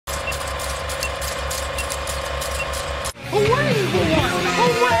Away,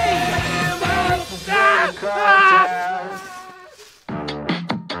 everyone! Away!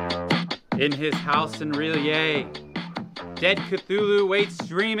 In his house in Relia, dead Cthulhu waits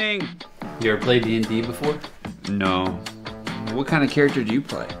dreaming. You ever played D&D before? No. What kind of character do you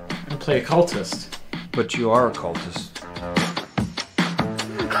play? I play a cultist. But you are a cultist.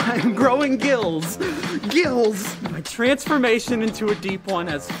 I'm growing gills. Gills! My transformation into a deep one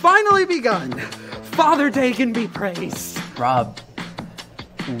has finally begun. Father Dagon be praised. Rob,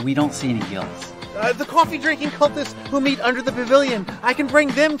 we don't see any gills. The coffee-drinking cultists who meet under the pavilion. I can bring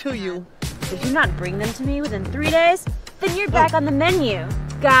them to you. Did you not bring them to me within 3 days? Then you're back on the menu.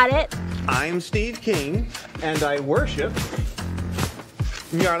 Got it? I'm Steve King, and I worship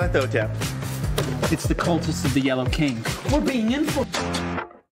Nyarlathotep. It's the cultists of the Yellow King. We're being influenced.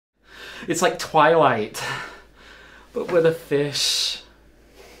 It's like Twilight, but with a fish.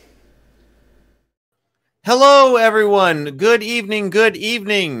 Hello, everyone. Good evening, good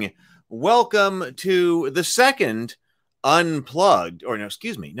evening. Welcome to the second Unplugged. Or no,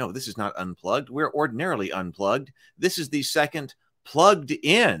 excuse me. No, this is not Unplugged. We're ordinarily unplugged. This is the second Plugged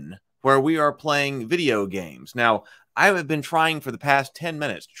In, where we are playing video games. Now, I have been trying for the past 10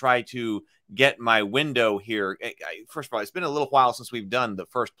 minutes to try to get my window here. First of all, it's been a little while since we've done the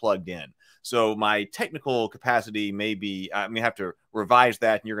first Plugged In. So my technical capacity may be, I'm going to have to revise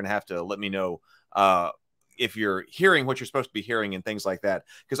that, and you're going to have to let me know if you're hearing what you're supposed to be hearing and things like that.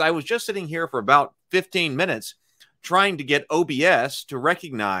 Because I was just sitting here for about 15 minutes trying to get OBS to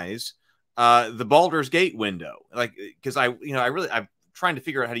recognize the Baldur's Gate window. Like, because I'm trying to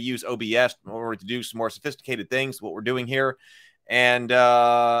figure out how to use OBS in order to do some more sophisticated things, what we're doing here. And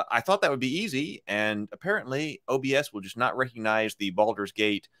I thought that would be easy. And apparently OBS will just not recognize the Baldur's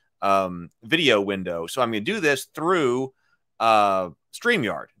Gate video window. So I'm going to do this through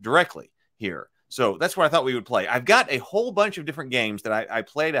StreamYard directly here. So that's what I thought we would play. I've got a whole bunch of different games that I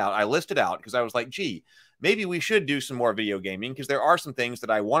played out. I listed out because I was like, gee, maybe we should do some more video gaming, because there are some things that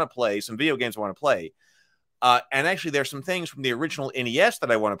I want to play, some video games I want to play. And actually, there's some things from the original NES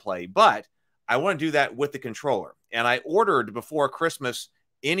that I want to play, but I want to do that with the controller. And I ordered before Christmas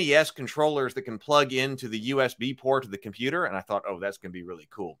NES controllers that can plug into the USB port of the computer. And I thought, oh, that's going to be really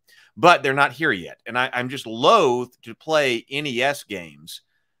cool. But they're not here yet. And I'm just loath to play NES games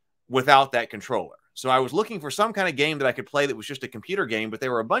without that controller. So I was looking for some kind of game that I could play that was just a computer game, but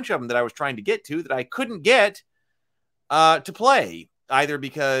there were a bunch of them that I was trying to get to that I couldn't get to play, either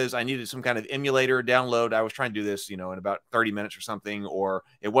because I needed some kind of emulator download. I was trying to do this, in about 30 minutes or something, or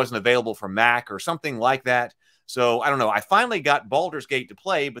it wasn't available for Mac or something like that. So I don't know. I finally got Baldur's Gate to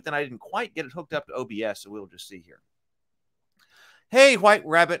play, but then I didn't quite get it hooked up to OBS, so we'll just see here. Hey, White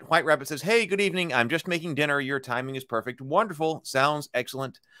Rabbit. White Rabbit says, hey, good evening. I'm just making dinner. Your timing is perfect. Wonderful. Sounds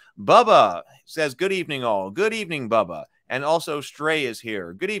excellent. Bubba says, good evening, all. Good evening, Bubba. And also Stray is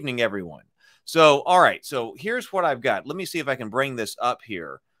here. Good evening, everyone. So, all right. So here's what I've got. Let me see if I can bring this up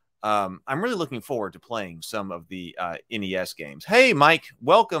here. I'm really looking forward to playing some of the NES games. Hey, Mike.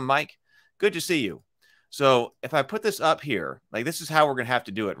 Welcome, Mike. Good to see you. So if I put this up here, like this is how we're going to have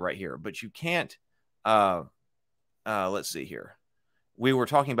to do it right here. But you can't, let's see here. We were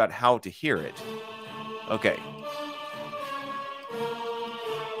talking about how to hear it. Okay.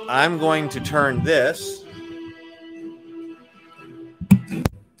 I'm going to turn this.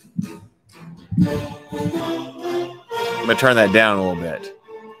 I'm going to turn that down a little bit.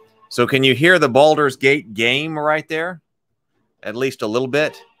 So can you hear the Baldur's Gate game right there? At least a little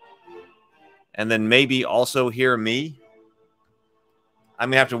bit. And then maybe also hear me. I'm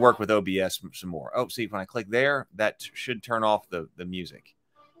going to have to work with OBS some more. Oh, see, when I click there, that should turn off the music.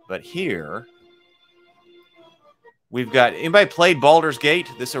 But here, we've got, anybody played Baldur's Gate?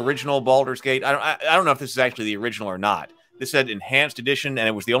 This original Baldur's Gate? I don't know if this is actually the original or not. This said Enhanced Edition, and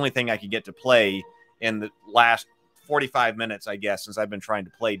it was the only thing I could get to play in the last 45 minutes, I guess, since I've been trying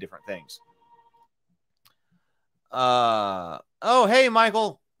to play different things. Oh, hey,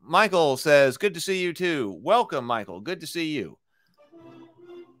 Michael. Michael says, good to see you, too. Welcome, Michael. Good to see you.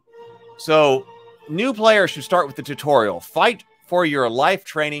 So, new players should start with the tutorial. Fight for your life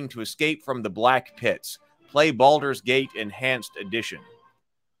training to escape from the black pits. Play Baldur's Gate Enhanced Edition.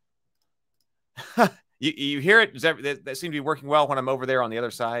 you hear it? Does that seem to be working well when I'm over there on the other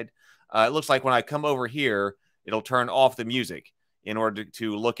side? It looks like when I come over here, it'll turn off the music in order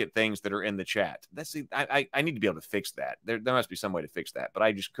to look at things that are in the chat. I need to be able to fix that. There must be some way to fix that, but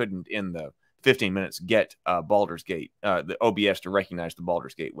I just couldn't in the 15 minutes get Baldur's Gate, the OBS to recognize the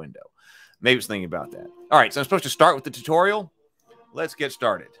Baldur's Gate window. Maybe it's thinking about that. All right, so I'm supposed to start with the tutorial. Let's get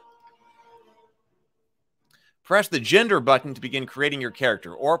started. Press the gender button to begin creating your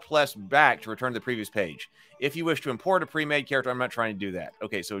character, or press back to return to the previous page. If you wish to import a pre-made character, I'm not trying to do that.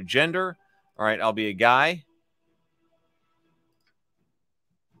 Okay, so gender. All right, I'll be a guy.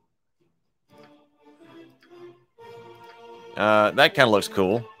 That kind of looks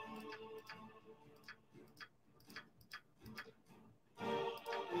cool.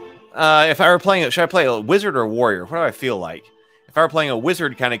 If I were playing, should I play a wizard or a warrior? What do I feel like? If I were playing a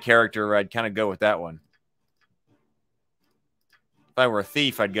wizard kind of character, I'd kind of go with that one. If I were a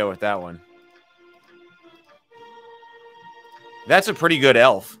thief, I'd go with that one. That's a pretty good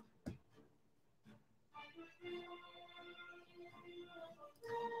elf.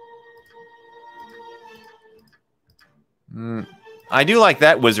 I do like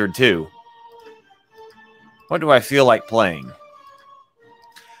that wizard too. What do I feel like playing?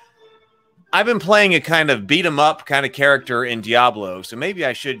 I've been playing a kind of beat 'em up kind of character in Diablo, so maybe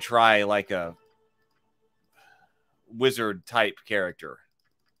I should try like a wizard type character.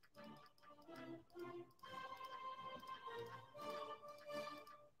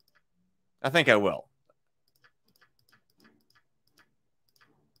 I think I will.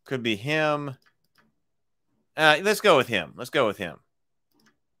 Could be him. Let's go with him. Let's go with him.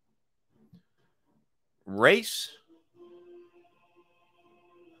 Race.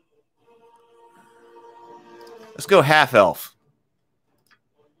 Let's go half elf.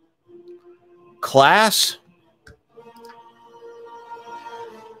 Class.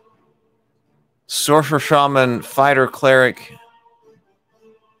 Sorcerer, shaman, fighter, cleric.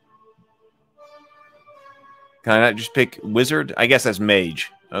 Can I not just pick wizard? I guess that's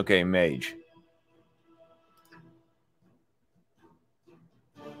mage. Okay, mage.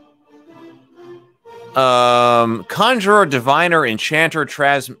 Conjurer, diviner, enchanter,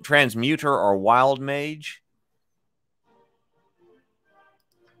 transmuter, or wild mage.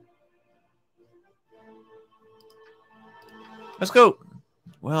 Let's go.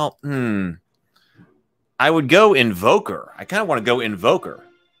 Well, I would go invoker. I kind of want to go invoker.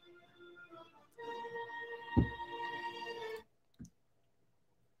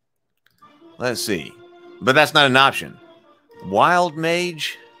 Let's see. But that's not an option. Wild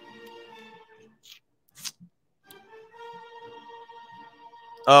mage.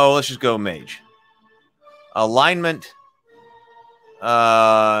 Oh, let's just go mage. Alignment.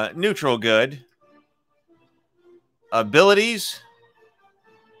 Neutral good. Abilities.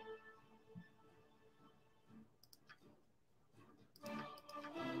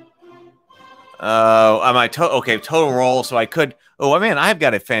 Am I okay? Total roll. So I could. Oh man, I've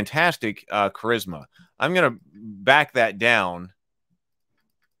got a fantastic charisma. I'm gonna back that down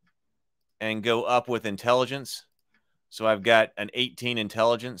and go up with intelligence. So I've got an 18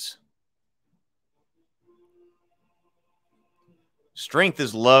 intelligence. Strength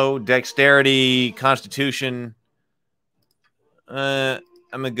is low. Dexterity, constitution. I'm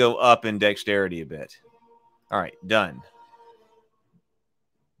going to go up in dexterity a bit. All right, done.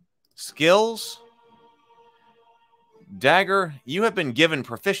 Skills. Dagger. You have been given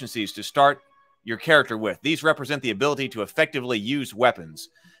proficiencies to start your character with. These represent the ability to effectively use weapons.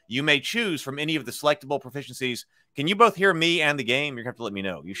 You may choose from any of the selectable proficiencies. Can you both hear me and the game? You're going to have to let me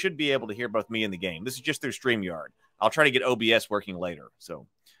know. You should be able to hear both me and the game. This is just through StreamYard. I'll try to get OBS working later. So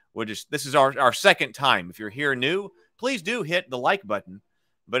this is our second time. If you're here new, please do hit the like button.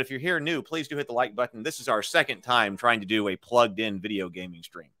 But if you're here new, please do hit the like button. This is our second time trying to do a plugged-in video gaming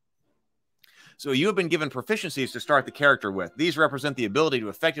stream. So you have been given proficiencies to start the character with. These represent the ability to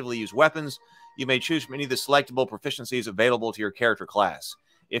effectively use weapons. You may choose from any of the selectable proficiencies available to your character class.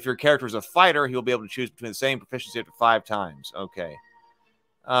 If your character is a fighter, he'll be able to choose between the same proficiency up to 5 times. Okay.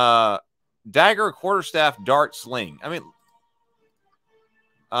 Dagger, quarterstaff, dart, sling. I mean,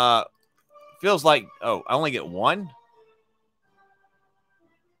 feels like, oh, I only get 1?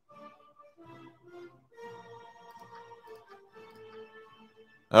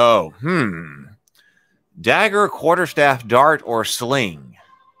 Oh, Dagger, quarterstaff, dart, or sling.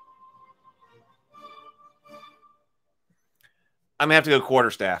 I'm going to have to go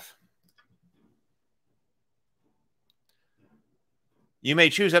quarterstaff. You may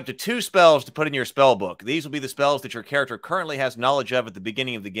choose up to 2 spells to put in your spell book. These will be the spells that your character currently has knowledge of at the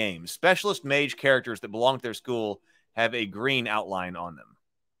beginning of the game. Specialist mage characters that belong to their school have a green outline on them.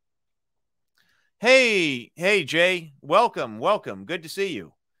 Hey, Jay. Welcome, welcome. Good to see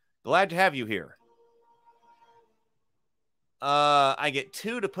you. Glad to have you here. I get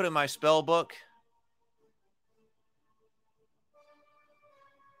 2 to put in my spell book.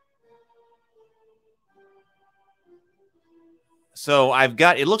 So I've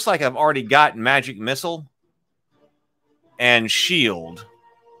got, it looks like I've already got magic missile and shield.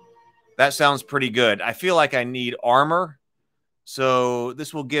 That sounds pretty good. I feel like I need armor. So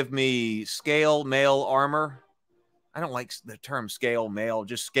this will give me scale mail armor. I don't like the term scale mail,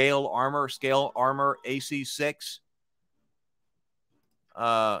 just scale armor, AC 6.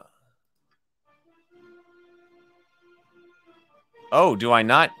 Oh, do I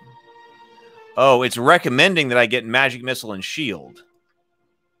not? Oh, it's recommending that I get magic missile and shield.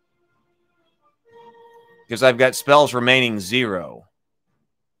 Because I've got spells remaining 0.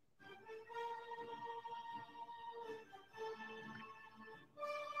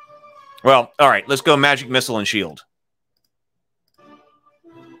 Well, all right, let's go magic missile and shield.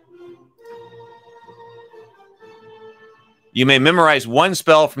 You may memorize one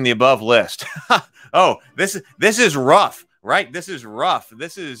spell from the above list. Oh, this is rough, right? This is rough.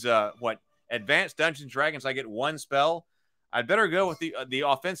 This is what Advanced Dungeons & Dragons. I get one spell. I'd better go with the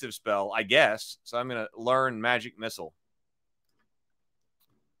offensive spell, I guess. So I'm going to learn magic missile.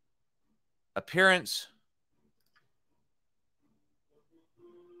 Appearance.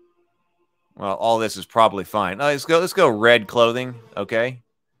 Well, all this is probably fine. Let's go red clothing, okay?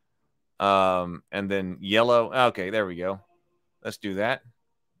 And then yellow. Okay, there we go. Let's do that.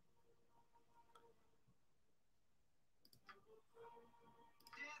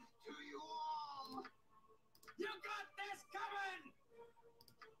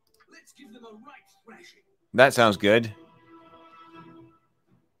 That sounds good.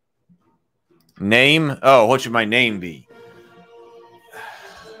 Name? Oh, what should my name be?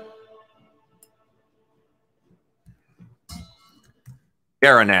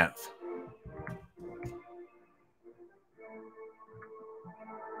 Garanath.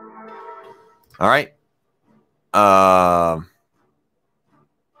 All right.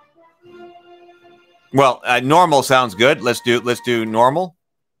 Well, normal sounds good. Let's do normal.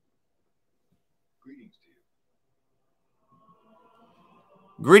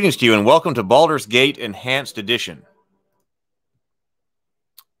 Greetings to you and welcome to Baldur's Gate Enhanced Edition.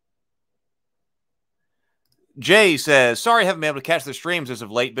 Jay says, sorry I haven't been able to catch the streams as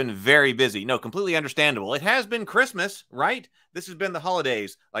of late. Been very busy. No, completely understandable. It has been Christmas, right? This has been the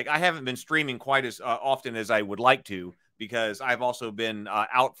holidays. Like, I haven't been streaming quite as often as I would like to because I've also been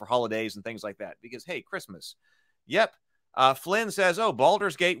out for holidays and things like that. Because, hey, Christmas. Yep. Flynn says, oh,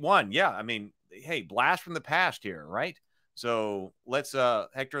 Baldur's Gate 1. Yeah, I mean, hey, blast from the past here, right? So let's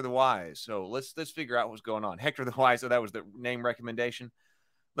Hector the Wise. So let's figure out what's going on. Hector the Wise, so that was the name recommendation.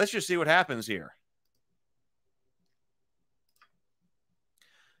 Let's just see what happens here.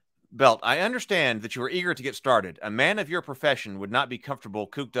 Belt, I understand that you are eager to get started. A man of your profession would not be comfortable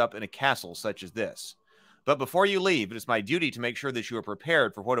cooped up in a castle such as this. But before you leave, it is my duty to make sure that you are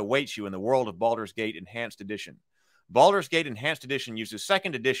prepared for what awaits you in the world of Baldur's Gate Enhanced Edition. Baldur's Gate Enhanced Edition uses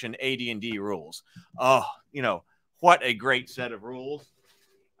 2nd edition AD&D rules. Oh, you know, what a great set of rules.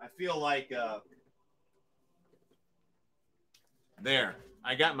 I feel like there.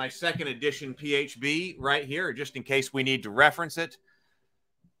 I got my 2nd edition PHB right here, just in case we need to reference it.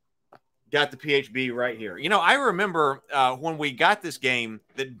 Got the PHB right here. You know, I remember when we got this game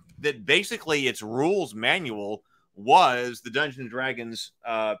that basically its rules manual was the Dungeons & Dragons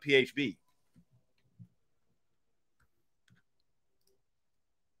PHB.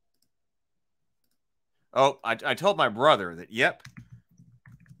 Oh, I told my brother that, yep.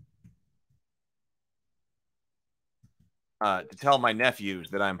 To tell my nephews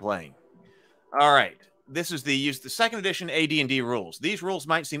that I'm playing. All right. This is the 2nd edition AD&D rules. These rules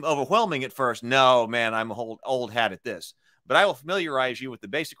might seem overwhelming at first. No, man, I'm an old hat at this. But I will familiarize you with the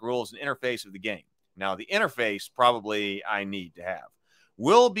basic rules and interface of the game. Now, the interface probably I need to have.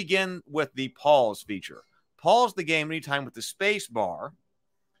 We'll begin with the pause feature. Pause the game anytime with the space bar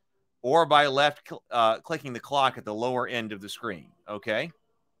or by clicking the clock at the lower end of the screen. Okay?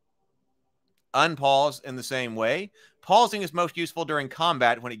 Unpause in the same way. Pausing is most useful during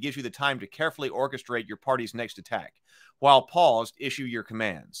combat when it gives you the time to carefully orchestrate your party's next attack. While paused, issue your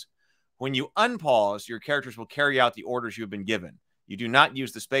commands. When you unpause, your characters will carry out the orders you have been given. You do not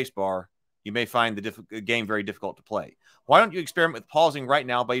use the spacebar. You may find the game very difficult to play. Why don't you experiment with pausing right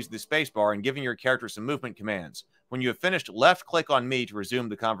now by using the spacebar and giving your character some movement commands? When you have finished, left click on me to resume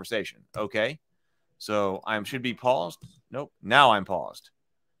the conversation. Okay? So I should be paused? Nope. Now I'm paused.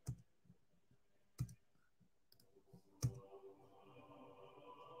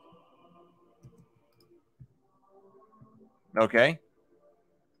 Okay.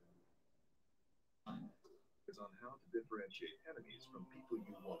 Is on how to differentiate enemies from people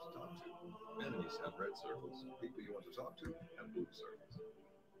you want to talk to. Enemies have red circles. People you want to talk to have blue circles.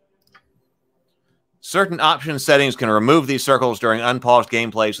 Certain option settings can remove these circles during unpaused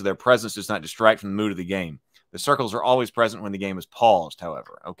gameplay so their presence does not distract from the mood of the game. The circles are always present when the game is paused,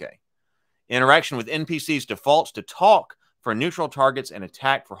 however. Okay. Interaction with NPCs defaults to talk for neutral targets and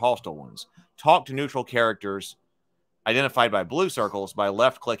attack for hostile ones. Talk to neutral characters identified by blue circles by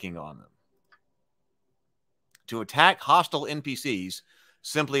left-clicking on them. To attack hostile NPCs,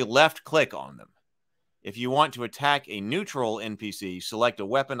 simply left-click on them. If you want to attack a neutral NPC, select a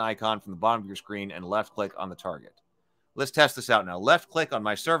weapon icon from the bottom of your screen and left-click on the target. Let's test this out now. Left-click on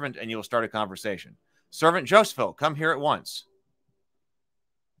my servant, and you'll start a conversation. Servant Josephine, come here at once.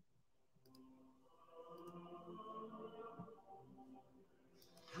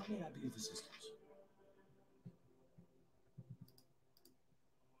 How may I be of assistance?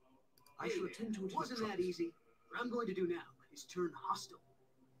 I shall attend to it. Wasn't that easy? What I'm going to do now is turn hostile.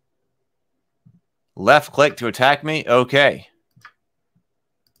 Left click to attack me? Okay.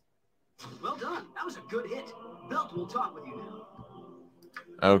 Well done. That was a good hit. Belt will talk with you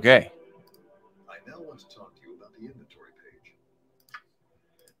now. Okay. I now want to talk to you about the inventory page.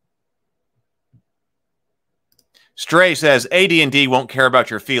 Stray says, AD&D won't care about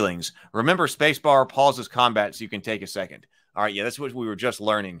your feelings. Remember, spacebar pauses combat so you can take a second. All right, yeah, that's what we were just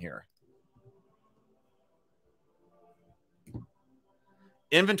learning here.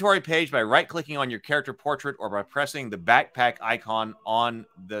 Inventory page by right-clicking on your character portrait or by pressing the backpack icon on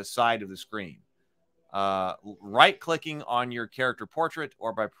the side of the screen. Right-clicking on your character portrait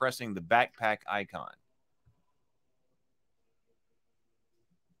or by pressing the backpack icon.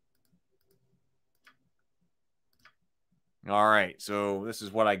 All right, so this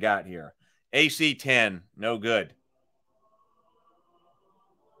is what I got here. AC 10, no good.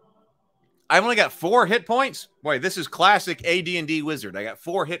 I've only got 4 hit points. Boy, this is classic AD&D wizard. I got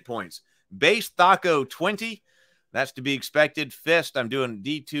 4 hit points. Base Thaco 20. That's to be expected. Fist, I'm doing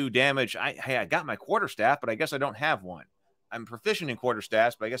D2 damage. Hey, I got my quarterstaff, but I guess I don't have one. I'm proficient in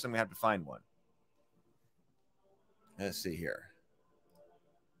quarterstaffs, but I guess I'm going to have to find one. Let's see here.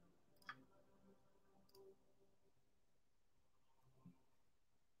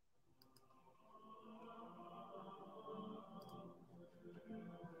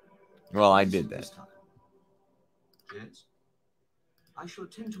 Well, I did that. Yes. I shall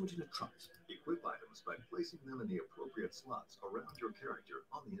attend to it in a trice. Equip items by placing them in the appropriate slots around your character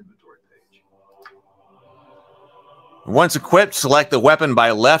on the inventory page. Once equipped, select the weapon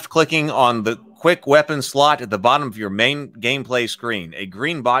by left-clicking on the quick weapon slot at the bottom of your main gameplay screen. A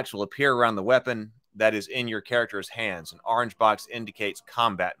green box will appear around the weapon that is in your character's hands. An orange box indicates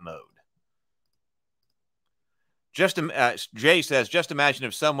combat mode. Jay says, just imagine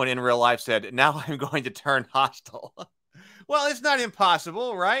if someone in real life said, now I'm going to turn hostile. Well, it's not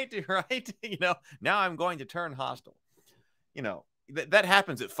impossible, right? Right? You know, now I'm going to turn hostile. You know, that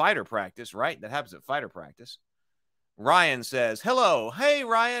happens at fighter practice, right? That happens at fighter practice. Ryan says, hello. Hey,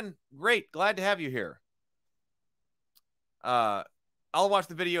 Ryan. Great. Glad to have you here. I'll watch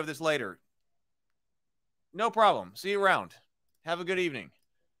the video of this later. No problem. See you around. Have a good evening.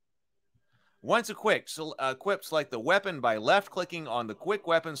 Once equipped, select the weapon by left-clicking on the quick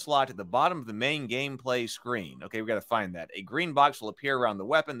weapon slot at the bottom of the main gameplay screen. Okay, we got to find that. A green box will appear around the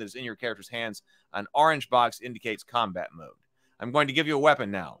weapon that is in your character's hands. An orange box indicates combat mode. I'm going to give you a weapon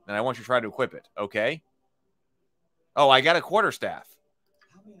now, and I want you to try to equip it. Okay? Oh, I got a quarterstaff.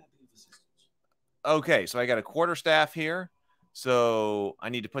 How may I be of assistance? Okay, so I got a quarterstaff here. So I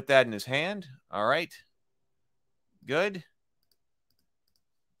need to put that in his hand. All right. Good.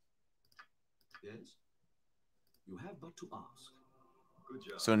 Yes. You have but to ask. Good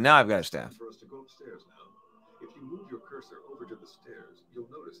job. So now I've got a staff. For us to go upstairs now. If you move your cursor over to the stairs, you'll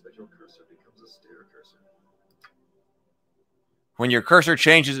notice that your cursor becomes a stair cursor. When your cursor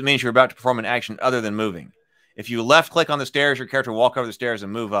changes, it means you're about to perform an action other than moving. If you left-click on the stairs, your character will walk over the stairs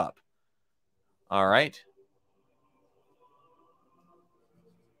and move up. All right.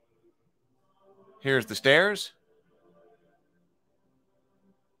 Here's the stairs.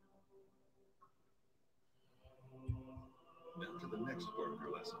 Now to the next part of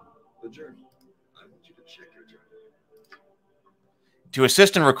your lesson, the journal. I want you to check your journal. To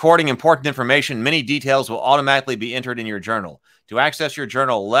assist in recording important information, many details will automatically be entered in your journal. To access your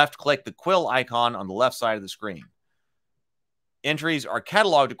journal, left-click the quill icon on the left side of the screen. Entries are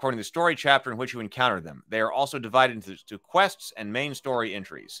cataloged according to the story chapter in which you encounter them. They are also divided into quests and main story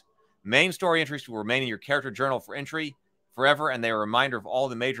entries. Main story entries will remain in your character journal for entry forever, and they are a reminder of all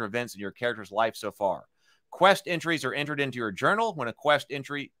the major events in your character's life so far. Quest entries are entered into your journal when a quest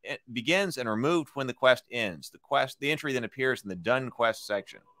entry begins and removed when the quest ends. The entry then appears in the Done Quest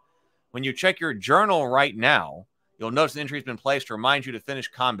section. When you check your journal right now, you'll notice the entry has been placed to remind you to finish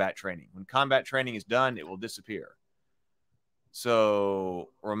combat training. When combat training is done, it will disappear. So,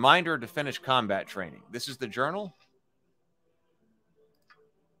 reminder to finish combat training. This is the journal?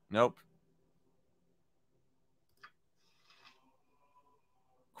 Nope.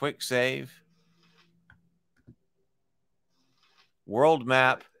 Quick save. World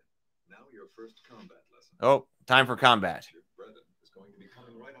map. Now your first combat lesson. Oh, time for combat. Your brother is going to be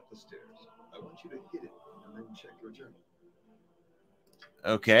coming right up the stairs. I want you to hit it and then check your journal.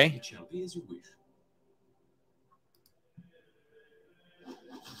 Okay. It shall be as you wish.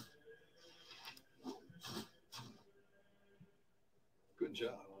 Good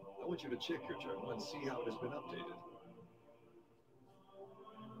job. I want you to check your journal and see how it has been updated.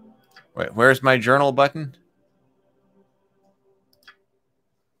 Wait, where's my journal button?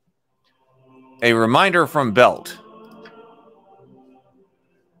 A reminder from Belt.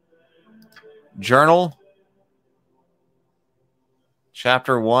 Journal.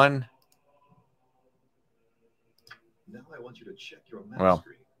 Chapter 1. Now I want you to check your map Well,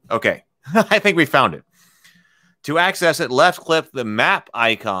 screen. okay. I think we found it. To access it, left-click the map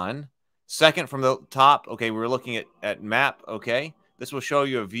icon. Second from the top. Okay, we're looking at map. Okay. This will show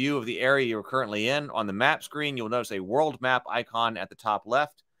you a view of the area you're currently in. On the map screen, you'll notice a world map icon at the top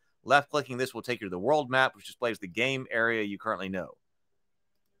left. Left-clicking this will take you to the world map, which displays the game area you currently know.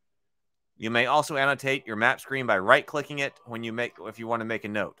 You may also annotate your map screen by right-clicking it if you want to make a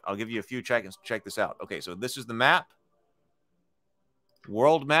note. I'll give you a few seconds to check this out. Okay, so this is the map.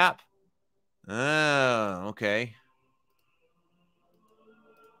 World map. Oh, okay.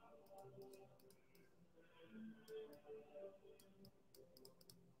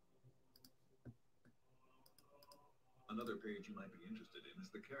 Another page you might be interested in is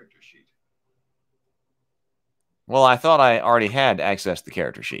the character sheet. Well, I thought I already had accessed the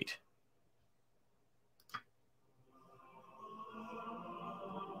character sheet.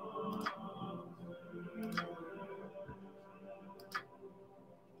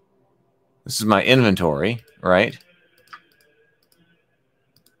 This is my inventory, right?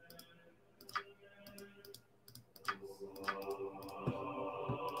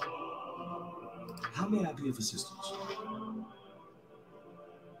 How may I be of assistance?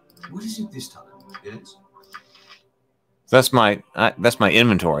 What is it this time? Yes? That's my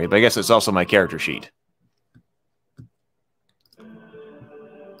inventory, but I guess it's also my character sheet.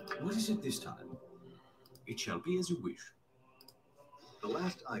 What is it this time? It shall be as you wish. The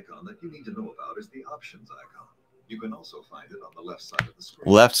last icon that you need to know about is the options icon. You can also find it on the left side of the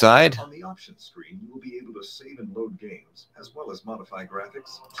screen. Left side? On the options screen, you will be able to save and load games, as well as modify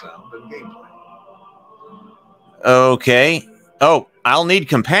graphics, sound, and gameplay. Okay. Oh, I'll need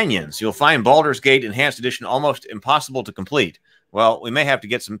companions. You'll find Baldur's Gate Enhanced Edition almost impossible to complete. Well, we may have to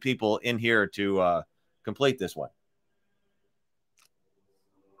get some people in here to complete this one.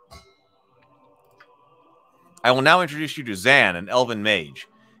 I will now introduce you to Zan, an elven mage.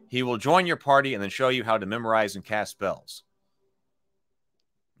 He will join your party and then show you how to memorize and cast spells.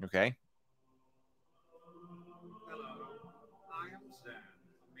 Okay. Hello, I am Zan,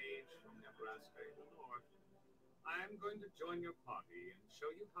 a mage from Nebraska in the north. I am going to join your party and show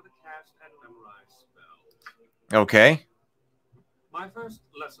you how to cast and memorize spells. Okay. My first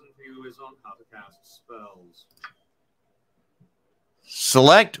lesson for you is on how to cast spells.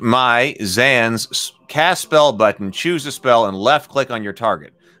 Select my Zan's cast spell button, choose a spell, and left-click on your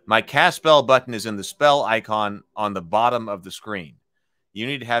target. My cast spell button is in the spell icon on the bottom of the screen. You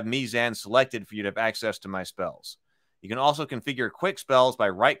need to have me, Zan, selected for you to have access to my spells. You can also configure quick spells by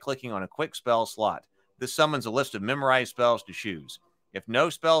right-clicking on a quick spell slot. This summons a list of memorized spells to choose. If no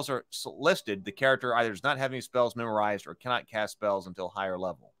spells are listed, the character either does not have any spells memorized or cannot cast spells until higher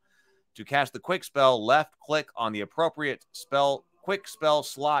level. To cast the quick spell, left-click on the appropriate quick spell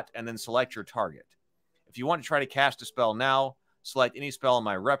slot and then select your target. If you want to try to cast a spell now, select any spell in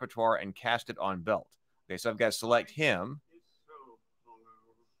my repertoire and cast it on Belt. Okay, so I've got to select him.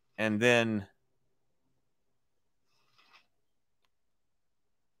 And then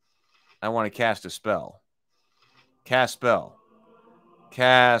I want to cast a spell. Cast spell.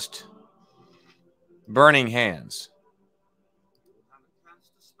 Cast Burning Hands. Haven't cast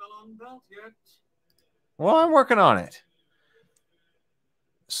a spell on Belt yet. Well, I'm working on it.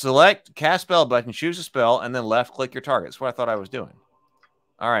 Select cast spell button, choose a spell, and then left click your target. That's what I thought I was doing.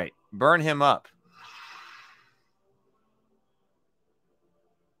 All right. Burn him up.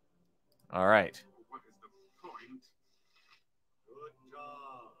 All right. What is the point? Good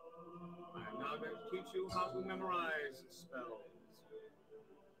job. I am now going to teach you how to memorize spells.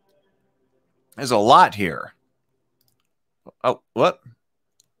 There's a lot here. Oh, what?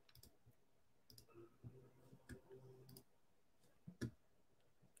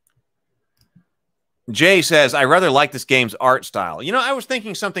 Jay says, I rather like this game's art style. You know, I was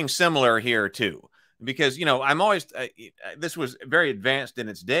thinking something similar here, too. Because, you know, I'm always, this was very advanced in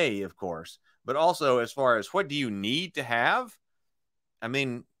its day, of course. But also, as far as what do you need to have? I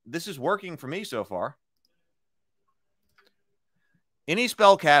mean, this is working for me so far. Any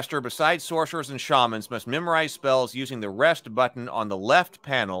spellcaster besides sorcerers and shamans must memorize spells using the rest button on the left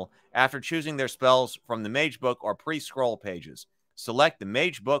panel after choosing their spells from the mage book or pre-scroll pages. Select the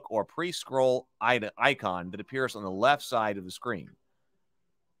mage book or pre-scroll icon that appears on the left side of the screen.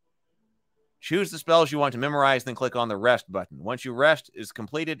 Choose the spells you want to memorize, then click on the rest button. Once your rest is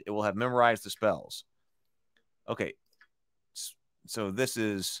completed, it will have memorized the spells. Okay, so this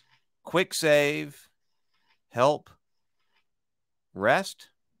is quick save, help, rest.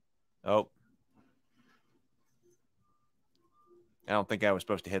 Oh, I don't think I was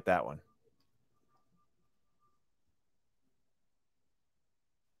supposed to hit that one.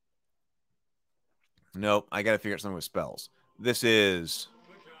 Nope, I got to figure out something with spells. This is...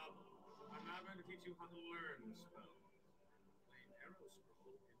 Good job. I'm now going to teach you how to learn spells. Plain arrow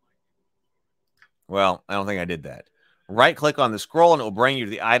scroll in my inventory. Well, I don't think I did that. Right-click on the scroll, and it will bring you to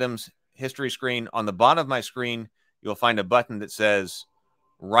the items history screen. On the bottom of my screen, you'll find a button that says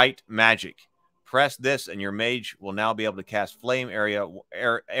Write Magic. Press this, and your mage will now be able to cast Flame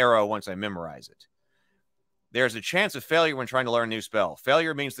Arrow once I memorize it. There's a chance of failure when trying to learn a new spell.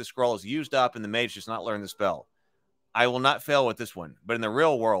 Failure means the scroll is used up and the mage does not learn the spell. I will not fail with this one, but in the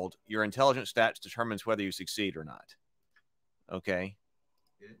real world, your intelligence stats determines whether you succeed or not. Okay.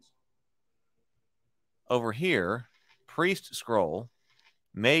 Yes. Over here, Priest Scroll,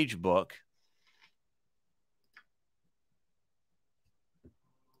 Mage Book.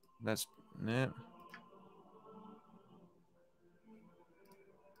 That's... Nah.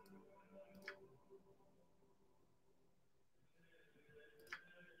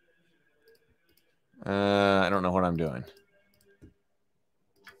 I don't know what I'm doing.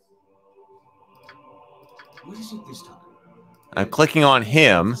 What is it this time? I'm clicking on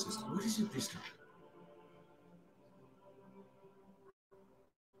him. What is it this time?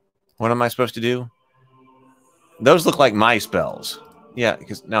 What am I supposed to do? Those look like my spells. Yeah,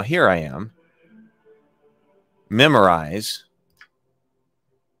 because now here I am. Memorize.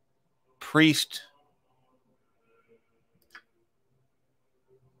 Priest.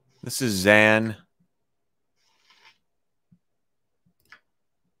 This is Zan.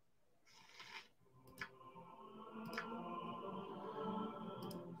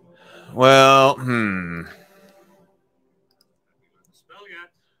 Well,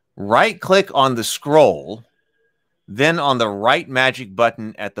 right-click on the scroll, then on the Write Magic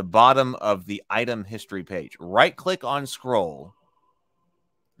button at the bottom of the item history page. Right-click on scroll,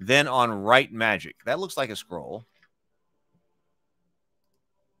 then on Write Magic. That looks like a scroll.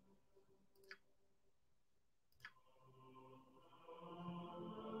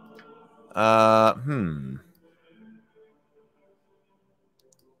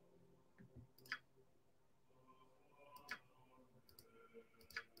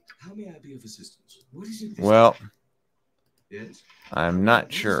 How may I be of assistance? What is it? Well, Yes. I'm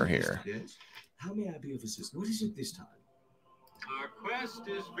not sure here. Yes. How may I be of assistance? What is it this time? Our quest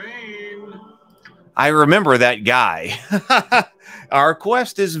is vain. I remember that guy. Our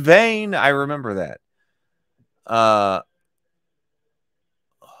quest is vain. I remember that.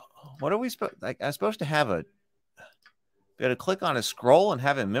 What are we supposed? Like, I'm supposed to have a. Be able to click on a scroll and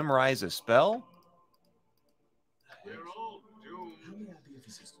have him memorize a spell. We're all doomed. How may I be of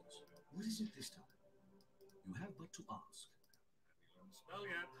assistance? What is it this time? You have but to ask. Spell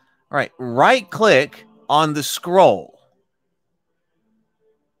yet. All right, right-click on the scroll.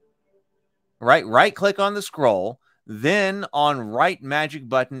 Right-click on the scroll, then on Write Magic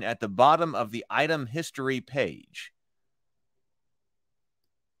button at the bottom of the item history page.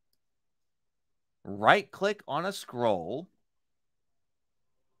 Right-click on a scroll.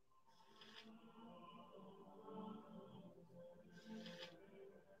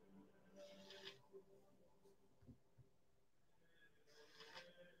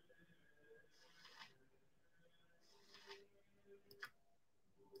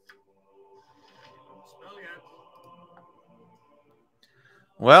 Spell yet.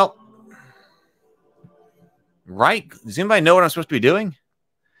 Well, right. Does anybody know what I'm supposed to be doing?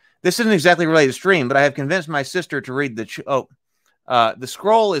 This isn't exactly related to stream, but I have convinced my sister to read the... the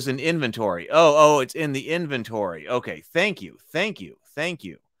scroll is in inventory. Oh, it's in the inventory. Okay, thank you.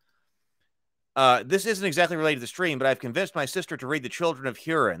 This isn't exactly related to the stream, but I've convinced my sister to read The Children of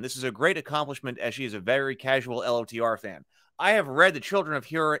Huron. This is a great accomplishment as she is a very casual LOTR fan. I have read The Children of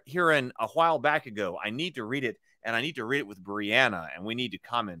Huron a while back ago. I need to read it, and I need to read it with Brianna, and we need to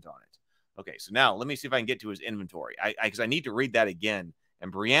comment on it. Okay, so now let me see if I can get to his inventory. Because I need to read that again,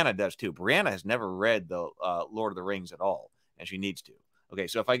 and Brianna does too. Brianna has never read the Lord of the Rings at all, and she needs to. Okay,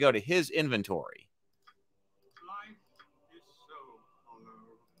 so if I go to his inventory. Life is so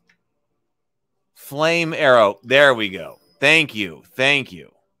hollow. Flame arrow. There we go. Thank you. Thank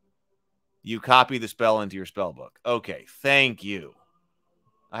you. You copy the spell into your spell book. Okay, thank you.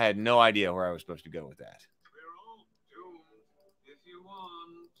 I had no idea where I was supposed to go with that. We're all doomed if you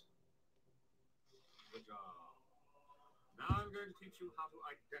want. Good job. Now I'm going to teach you how to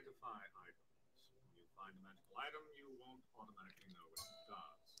identify items. When you find a magical item, you won't automatically know what it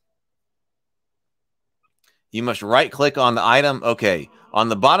does. You must right-click on the item. Okay. On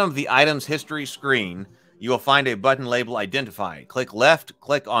the bottom of the item's history screen, you will find a button labeled Identify. Click left,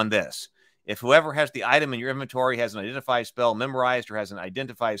 click on this. If whoever has the item in your inventory has an Identify spell memorized or has an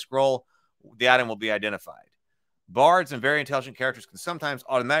Identify scroll, the item will be identified. Bards and very intelligent characters can sometimes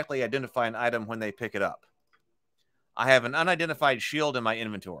automatically identify an item when they pick it up. I have an unidentified shield in my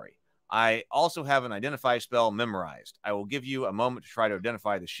inventory. I also have an Identify spell memorized. I will give you a moment to try to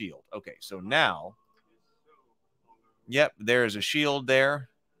identify the shield. Okay, so now... Yep, there's a shield there.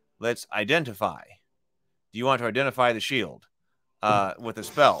 Let's identify. Do you want to identify the shield with a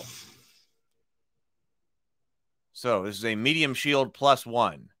spell? So this is a medium shield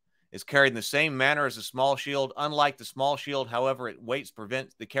 +1. It's carried in the same manner as a small shield. Unlike the small shield, however, its weight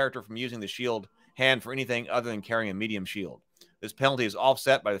prevents the character from using the shield hand for anything other than carrying a medium shield. This penalty is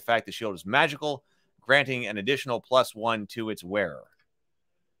offset by the fact the shield is magical, granting an additional +1 to its wearer.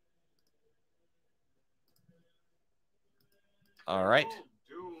 All right. If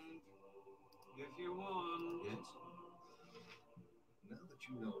you want. Yes. Now that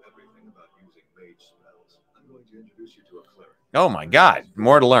you know everything about using mage spells, I'm going to introduce you to a cleric. Oh my God,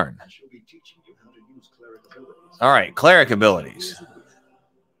 more to learn. And she'll be teaching you how to use cleric abilities. All right, cleric abilities.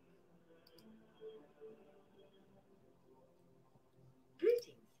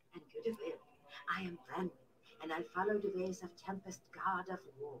 Greetings and good will. I am Brandon, and I follow the ways of Tempest, God of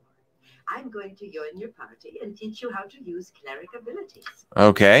War. I'm going to join your party and teach you how to use cleric abilities.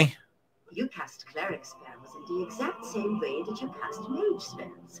 Okay. You cast cleric spells in the exact same way that you cast mage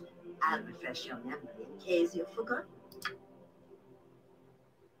spells. I'll refresh your memory in case you've forgotten.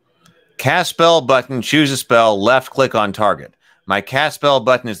 Cast spell button, choose a spell, left click on target. My cast spell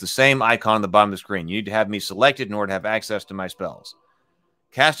button is the same icon on the bottom of the screen. You need to have me selected in order to have access to my spells.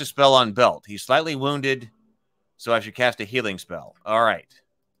 Cast a spell on Belt. He's slightly wounded, so I should cast a healing spell. All right.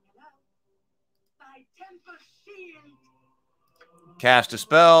 Cast a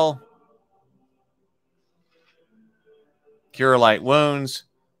spell. Cure light wounds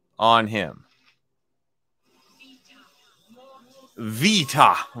on him.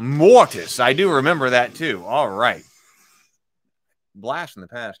 Vita Mortis. I do remember that too. All right. Blast in the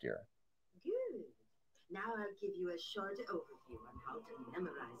past here. Good. Now I'll give you a short overview on how to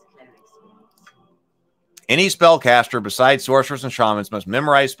memorize cleric spells. Any spellcaster besides sorcerers and shamans must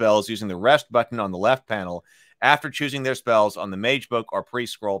memorize spells using the rest button on the left panel after choosing their spells on the Mage Book or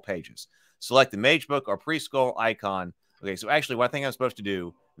pre-scroll pages. Select the Mage Book or pre-scroll icon. Okay, so actually what I think I'm supposed to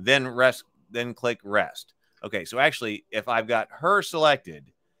do, then rest, then click rest. Okay, so actually if I've got her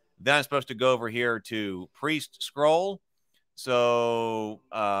selected, then I'm supposed to go over here to priest scroll. So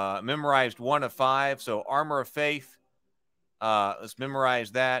memorized 1 of 5. So Armor of Faith. Let's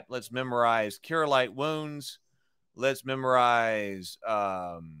memorize that. Let's memorize Cure Light Wounds. Let's memorize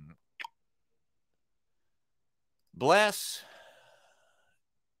Bless.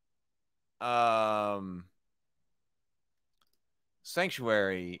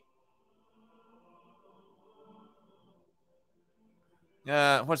 Sanctuary.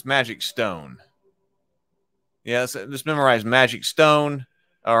 What's Magic Stone? Yeah, let's memorize Magic Stone.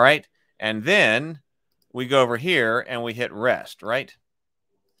 All right. And then we go over here and we hit rest, right?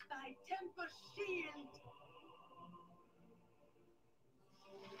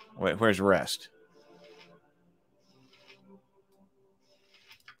 Wait, where's rest?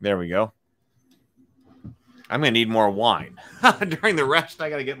 There we go. I'm going to need more wine. During the rest,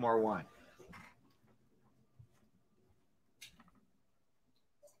 I got to get more wine.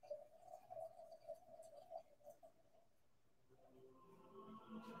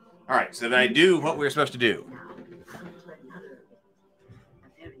 All right, so did I do what we were supposed to do? A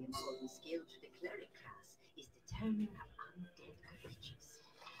very important skill to the cleric class is determining undead creatures.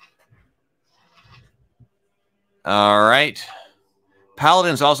 All right.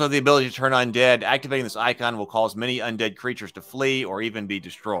 Paladins also have the ability to turn undead. Activating this icon will cause many undead creatures to flee or even be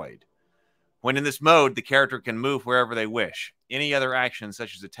destroyed. When in this mode, the character can move wherever they wish. Any other action,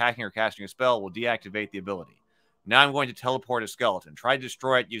 such as attacking or casting a spell, will deactivate the ability. Now I'm going to teleport a skeleton. Try to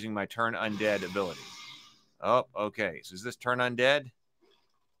destroy it using my turn undead ability. Oh, okay. So is this turn undead? Tempest,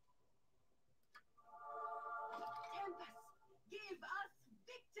 give us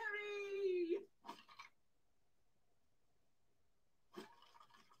victory!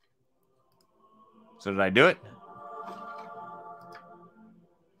 So did I do it?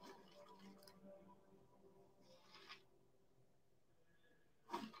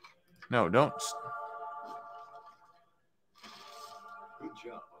 No, don't. Good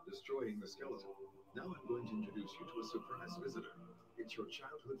job on destroying the skeleton. Now I'm going to introduce you to a surprise visitor. It's your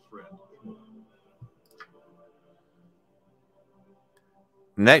childhood friend, Emily.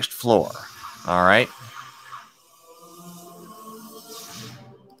 Next floor. All right.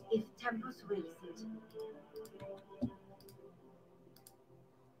 If Tempus wills it.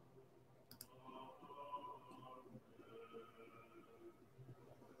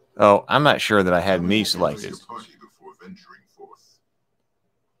 Oh, I'm not sure that I had me selected.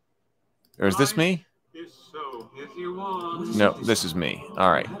 Or is this me? If so, if you want. No, this is me.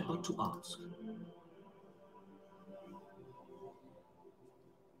 All right. You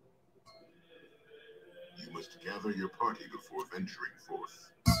must gather your party before venturing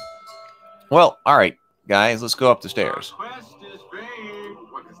forth. Well, all right, guys, let's go up the stairs. Our quest is vain.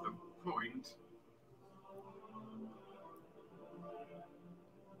 What is the point?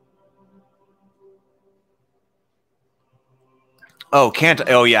 Oh, can't.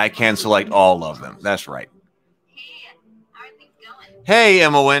 Oh, yeah, I can select all of them. That's right. Hey,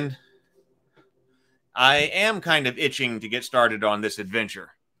 Emmeline. I am kind of itching to get started on this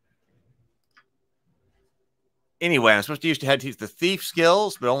adventure. Anyway, I'm supposed to head to the thief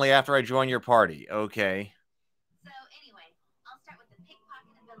skills, but only after I join your party. Okay. So anyway, I'll start with the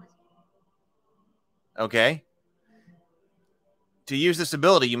pickpocket ability. Okay. To use this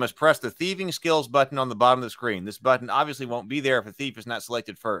ability, you must press the thieving skills button on the bottom of the screen. This button obviously won't be there if a thief is not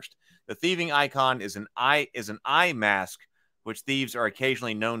selected first. The thieving icon is an eye mask, which thieves are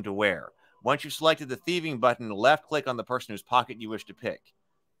occasionally known to wear. Once you've selected the thieving button, left-click on the person whose pocket you wish to pick.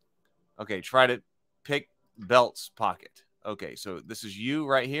 Okay, try to pick Belt's pocket. Okay, so this is you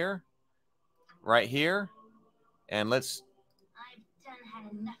right here. Right here. And let's... I've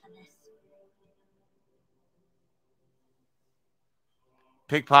had enough of this.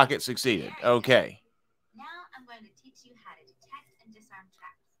 Pickpocket succeeded. Okay. Now I'm going to teach you how to detect and disarm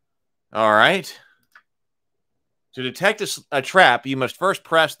traps. All right. To detect a trap, you must first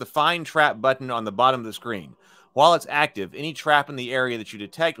press the Find Trap button on the bottom of the screen. While it's active, any trap in the area that you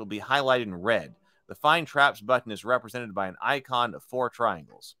detect will be highlighted in red. The Find Traps button is represented by an icon of 4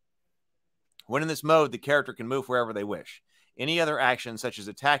 triangles. When in this mode, the character can move wherever they wish. Any other action, such as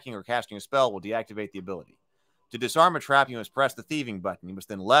attacking or casting a spell, will deactivate the ability. To disarm a trap, you must press the thieving button. You must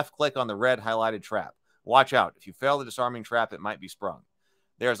then left-click on the red highlighted trap. Watch out. If you fail the disarming trap, it might be sprung.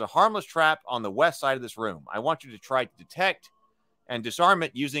 There is a harmless trap on the west side of this room. I want you to try to detect and disarm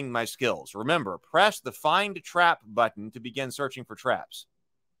it using my skills. Remember, press the Find Trap button to begin searching for traps.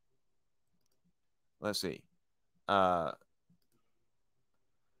 Let's see. The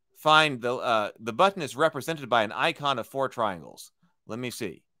button is represented by an icon of 4 triangles. Let me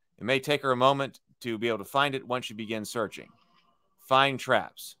see. It may take her a moment to be able to find it once you begin searching. Find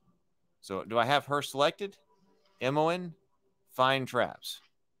traps. So do I have her selected? Emmeline, find traps.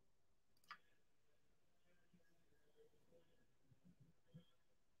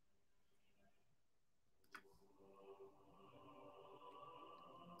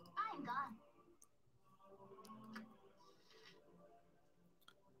 I'm gone.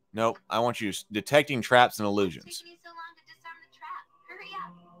 Nope. I want you detecting traps and illusions. What's taking you so long to disarm the trap? Hurry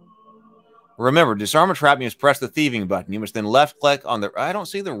up. Remember, disarm a trap, you must press the thieving button. You must then left-click on the... I don't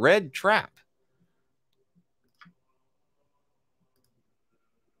see the red trap.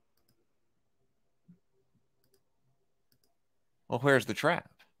 Well, where's the trap?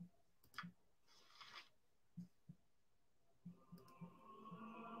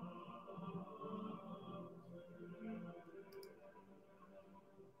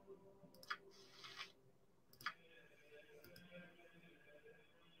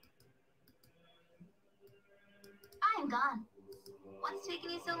 I'm gone. What's taking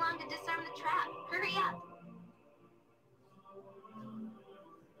you so long to disarm the trap? Hurry up.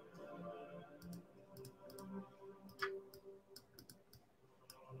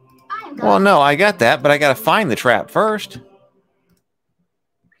 I'm gone. Well, no, I got that, but I got to find the trap first.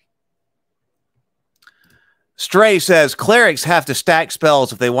 Stray says, clerics have to stack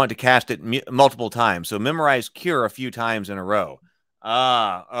spells if they want to cast it multiple times, so memorize Cure a few times in a row.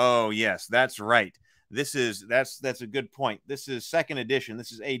 Ah, oh, yes, that's right. That's a good point. This is 2nd edition.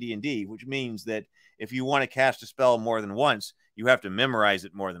 This is AD&D, which means that if you want to cast a spell more than once, you have to memorize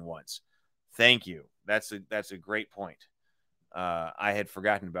it more than once. Thank you. That's a great point. I had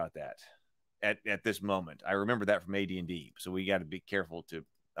forgotten about that at this moment. I remember that from AD&D, so we got to be careful to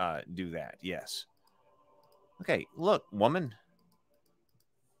do that. Yes. Okay, look, woman.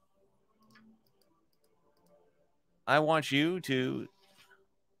 I want you to...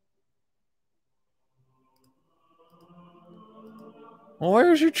 Well,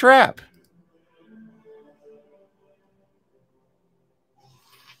 where's your trap?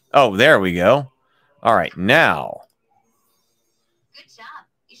 Oh, there we go. All right, now. Good job.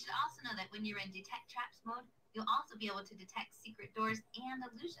 You should also know that when you're in detect traps mode, you'll also be able to detect secret doors and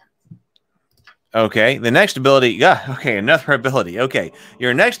illusions. Okay, the next ability, yeah, okay, another ability. Okay,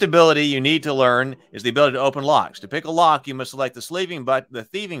 your next ability you need to learn is the ability to open locks. To pick a lock, you must select the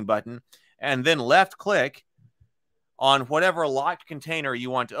thieving button, and then left click on whatever locked container you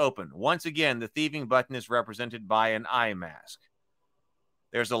want to open. Once again, the thieving button is represented by an eye mask.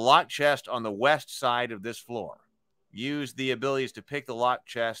 There's a locked chest on the west side of this floor. Use the abilities to pick the locked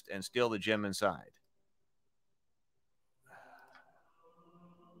chest and steal the gem inside.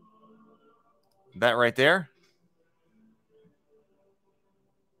 That right there?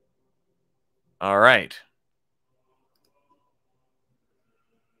 All right.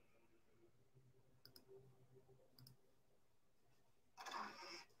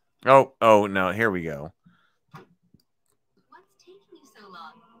 Oh, no, here we go. What's taking you so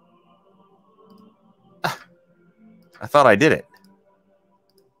long? I thought I did it.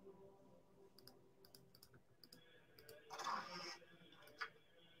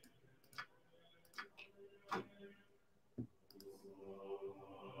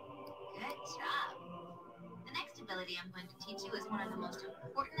 Good job. The next ability I'm going to teach you is one of the most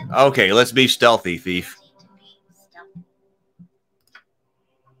important. Okay, let's be stealthy, thief.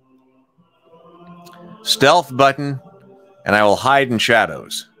 Stealth button, and I will hide in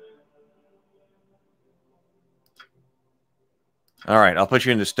shadows. All right, I'll put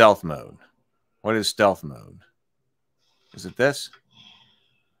you into stealth mode. What is stealth mode? Is it this?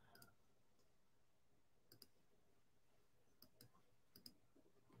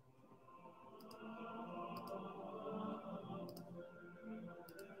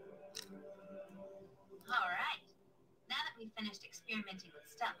 All right. Now that we've finished experimenting with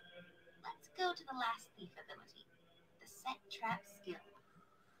stealth, let's go to the last thief ability, the set trap skill.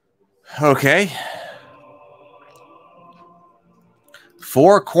 Okay.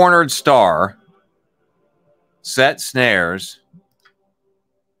 Four-cornered star. Set snares.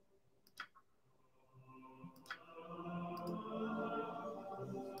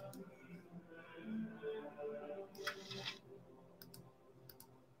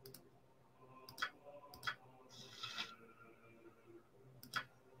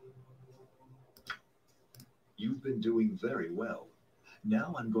 You've been doing very well.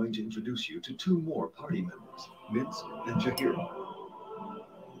 Now I'm going to introduce you to two more party members, Minsk and Jahira.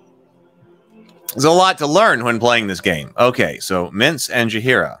 There's a lot to learn when playing this game. Okay, so Mince and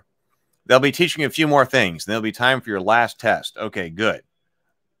Jahira. They'll be teaching you a few more things. There'll be time for your last test. Okay, good.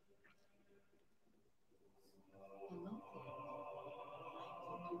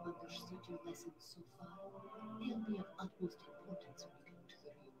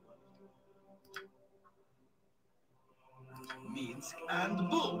 Minsk and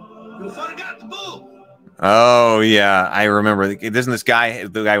Boo. You forgot Boo. Oh, yeah, I remember. Isn't this guy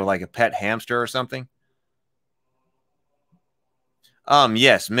the guy with like a pet hamster or something?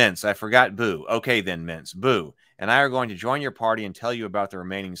 Yes, Mince. I forgot Boo. Okay, then, Mince. Boo and I are going to join your party and tell you about the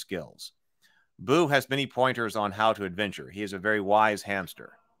remaining skills. Boo has many pointers on how to adventure. He is a very wise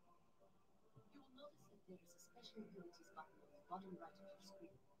hamster. You will notice that there is a special abilities button on the bottom right of your screen.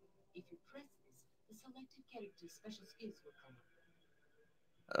 If you press this, the selected character's special skills will come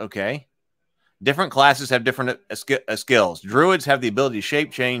up. Okay. Different classes have different skills. Druids have the ability to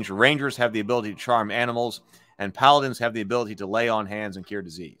shape change. Rangers have the ability to charm animals. And paladins have the ability to lay on hands and cure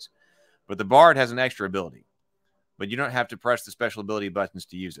disease. But the bard has an extra ability. But you don't have to press the special ability buttons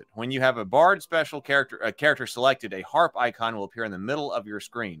to use it. When you have a bard special character selected, a harp icon will appear in the middle of your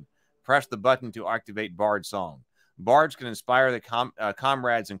screen. Press the button to activate bard song. Bards can inspire the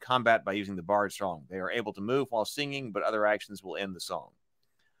comrades in combat by using the bard song. They are able to move while singing, but other actions will end the song.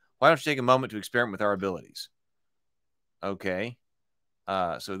 Why don't you take a moment to experiment with our abilities? Okay.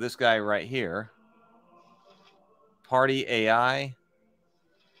 So this guy right here. Party AI.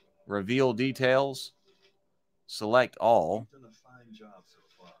 Reveal details. Select all. You've done a fine job so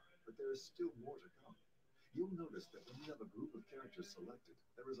far, but there is still more to come. You'll notice that when you have a group of characters selected,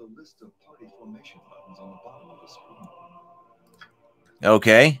 there is a list of party formation buttons on the bottom of the screen.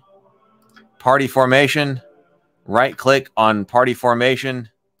 Okay. Party formation. Right click on party formation.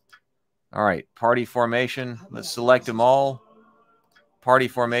 All right. Party formation. Let's select them all. Party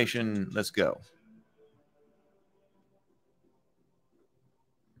formation. Let's go.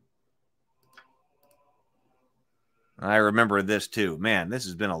 I remember this too. Man, this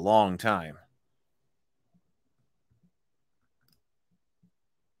has been a long time.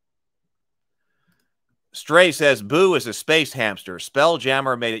 Stray says Boo is a space hamster.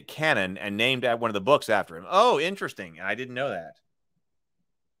 Spelljammer made it canon and named one of the books after him. Oh, interesting. I didn't know that.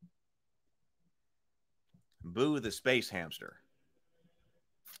 Boo the space hamster.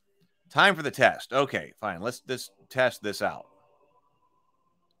 Time for the test. Okay, fine. Let's just test this out.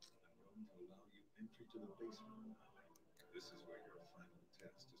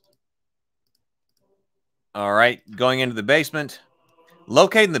 All right, going into the basement.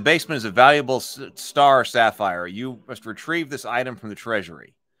 Located in the basement is a valuable star sapphire. You must retrieve this item from the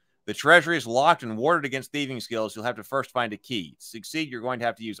treasury. The treasury is locked and warded against thieving skills. You'll have to first find a key. To succeed, you're going to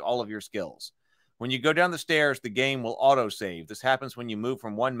have to use all of your skills. When you go down the stairs, the game will autosave. This happens when you move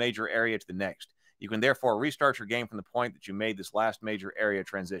from one major area to the next. You can therefore restart your game from the point that you made this last major area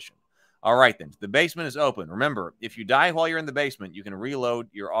transition. All right, then. The basement is open. Remember, if you die while you're in the basement, you can reload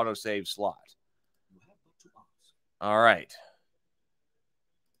your autosave slot. All right.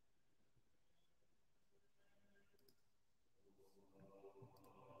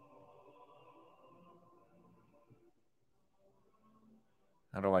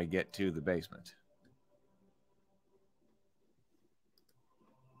 How do I get to the basement?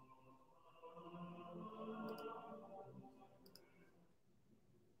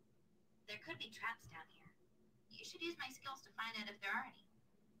 There could be traps down here. You should use my skills to find out if there are any.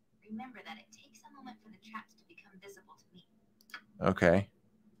 Remember that it takes a moment for the traps to become visible to me. Okay.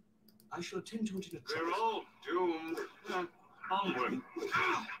 I shall attend to it in a trice. We're all doomed. Onward.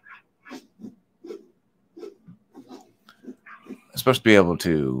 I'm supposed to be able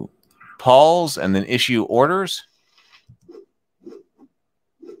to pause and then issue orders.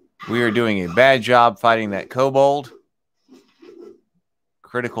 We are doing a bad job fighting that kobold.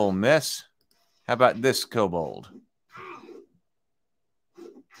 Critical miss. How about this kobold?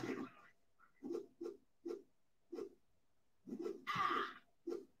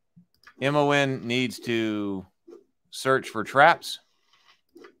 Imowen needs to search for traps.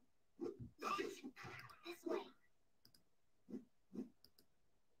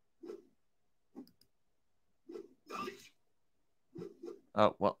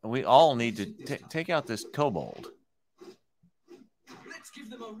 Oh, well, we all need to take out this kobold. Let's give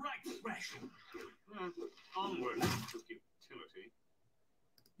them a right thrashing. Onward to futility.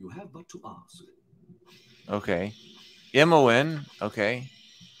 You have but to ask. Okay. Imowen. Okay.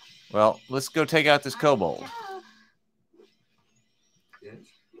 Well, let's go take out this kobold. Yes.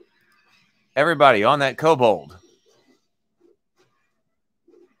 Everybody on that kobold.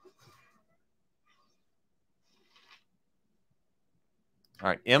 All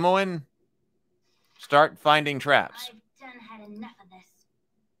right, Imowen, start finding traps. I've done had enough of this.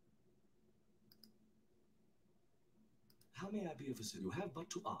 How may I be of assistance? You have but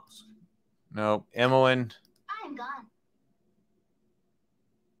to ask. No, Imowen. I am gone.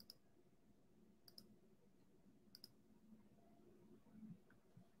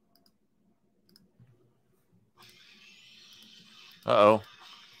 Uh-oh.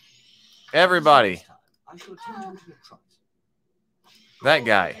 Everybody. I shall attend to it in a trice. That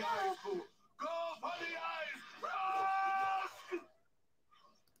guy.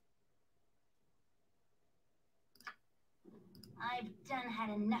 I've done had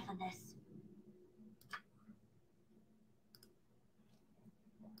enough of this.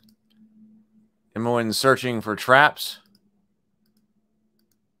 Imowen's searching for traps.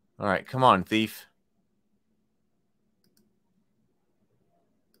 All right, come on, thief.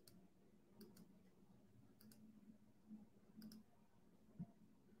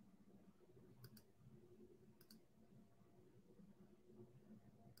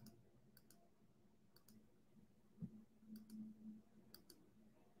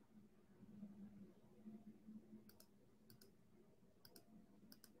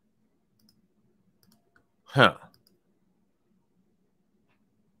 Huh.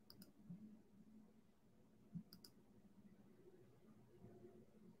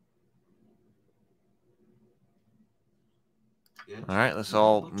 Yes. All right, let's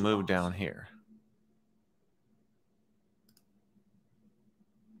all move down here.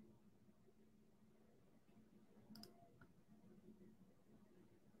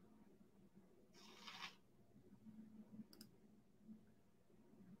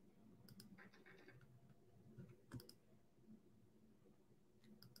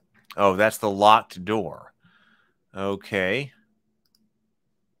 Oh, that's the locked door. Okay.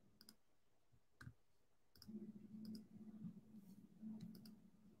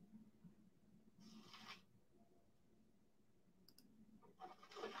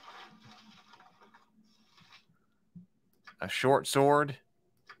 A short sword.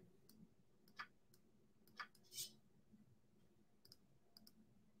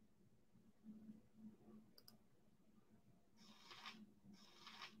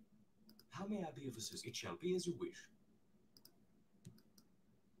 How may I be of assistance? It shall be as you wish.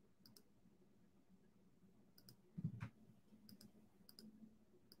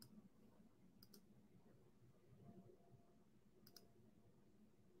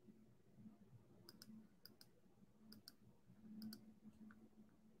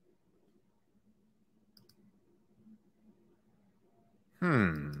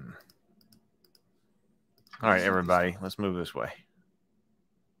 All right, everybody, let's move this way.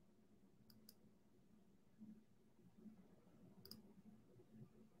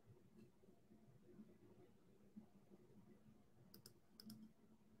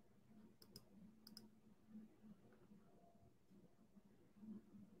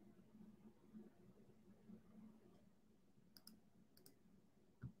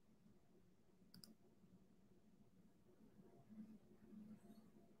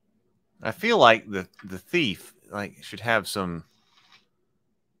 I feel like the thief should have some.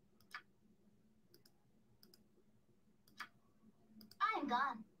 I'm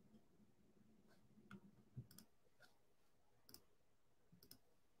gone.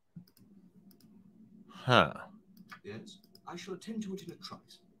 Huh. Yes, I shall attend to it in a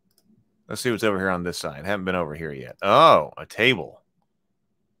trice. Let's see what's over here on this side. Haven't been over here yet. Oh, a table.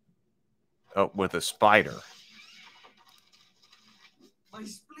 Oh, with a spider. My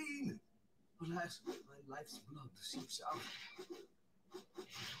spleen! Alas, my life's blood seeps out.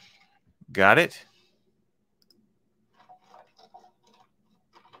 Got it?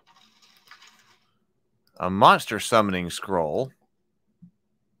 A monster summoning scroll.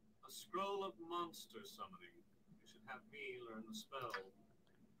 A scroll of monster summoning. You should have me learn the spell.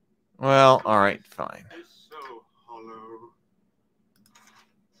 Well, all right, fine. It's so hollow.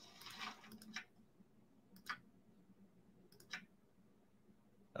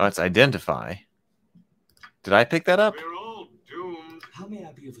 Oh, it's identify. Did I pick that up? We're all doomed. How may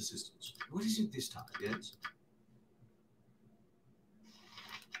I be of assistance? What is it this time? Yes?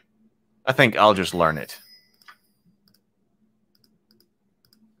 I think I'll just learn it.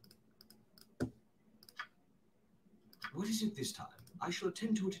 What is it this time? I shall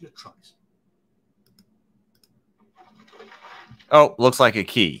attend to it in a trice. Oh, looks like a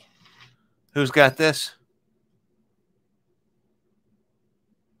key. Who's got this?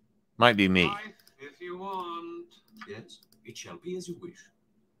 Might be me. Life, if you want. Yes, it shall be as you wish.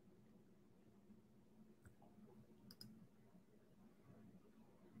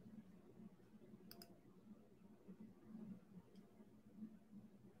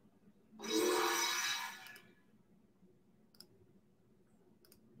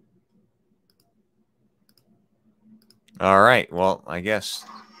 All right. Well, I guess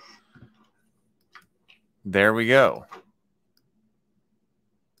there we go.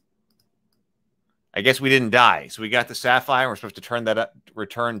 I guess we didn't die. So we got the sapphire. We're supposed to turn that up,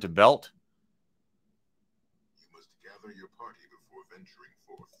 return to Belt. You must gather your party before venturing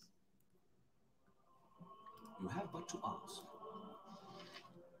forth. You have but to ask.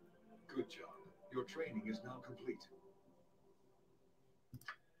 Good job. Your training is now complete.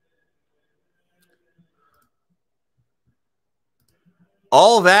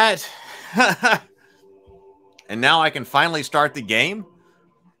 All that. And now I can finally start the game?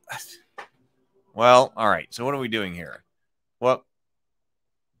 Well, all right. So what are we doing here? Well,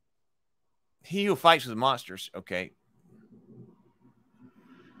 he who fights with monsters. Okay.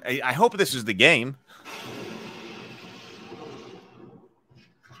 I hope this is the game.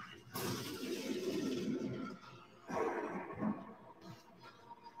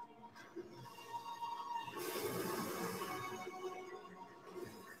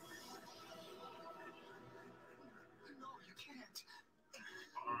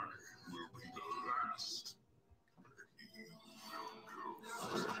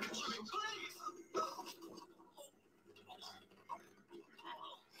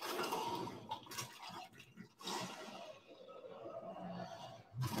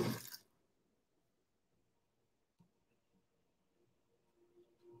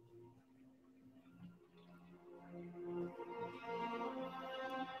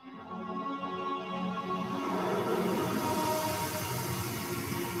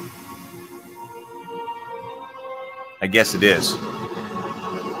 I guess it is.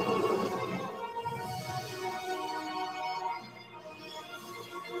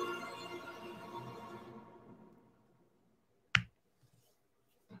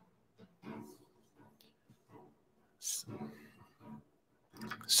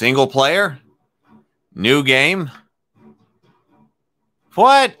 Single player? New game?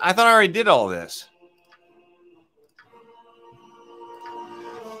 What? I thought I already did all this.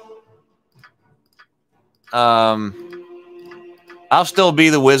 I'll still be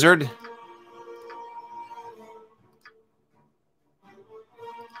the wizard.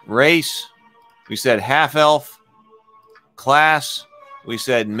 Race, we said half elf. Class, we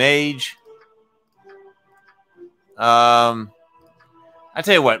said mage. I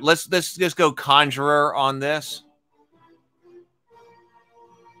tell you what, let's just go conjurer on this.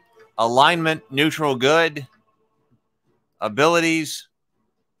 Alignment, neutral, good. Abilities.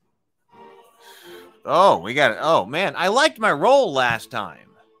 Oh, we got it. Oh, man, I liked my roll last time.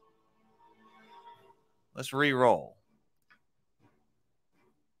 Let's re-roll.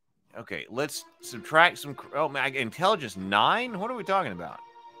 Okay, let's subtract some. Oh, man, intelligence 9? What are we talking about?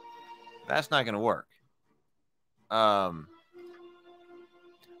 That's not going to work.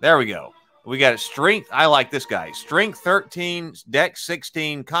 There we go. We got strength. I like this guy. Strength 13, dex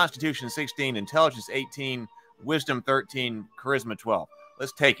 16, constitution 16, intelligence 18, wisdom 13, charisma 12.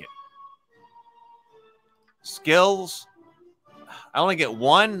 Let's take it. Skills. I only get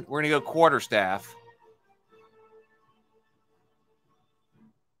 1. We're going to go quarterstaff.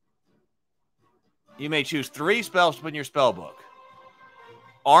 You may choose 3 spells to put in your spell book.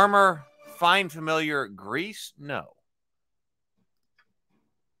 Armor, find familiar, grease? No.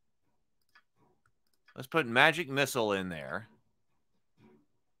 Let's put magic missile in there.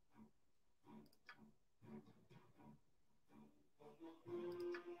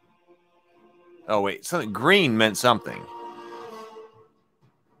 Oh, wait. Something green meant something.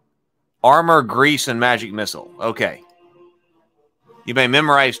 Armor, grease, and magic missile. Okay. You may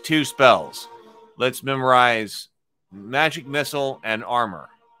memorize 2 spells. Let's memorize magic missile and armor.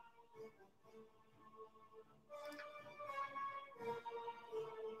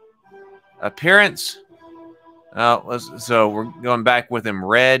 Appearance. So we're going back with him.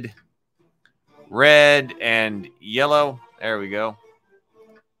 Red and yellow. There we go.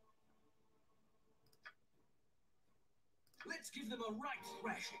 Let's give them a right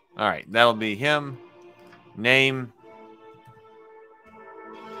thrashing. All right, that'll be him. Name.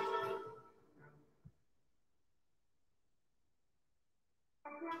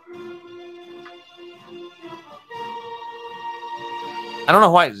 I don't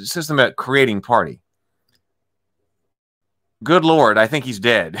know why it says something about creating party. Good Lord, I think he's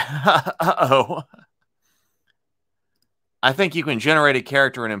dead. Uh-oh. I think you can generate a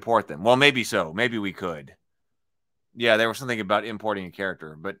character and import them. Well, maybe so. Maybe we could. Yeah, there was something about importing a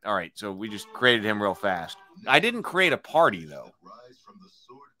character. But, all right, so we just created him real fast. I didn't create a party, though. Rise from the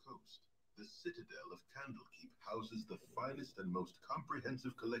Sword Coast. The citadel of Candlekeep houses the finest and most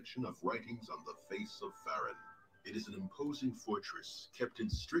comprehensive collection of writings on the face of Faerun. It is an imposing fortress, kept in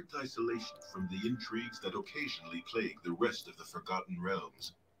strict isolation from the intrigues that occasionally plague the rest of the Forgotten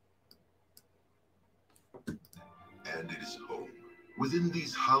Realms. And it is home. Within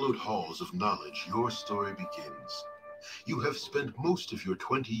these hallowed halls of knowledge, your story begins. You have spent most of your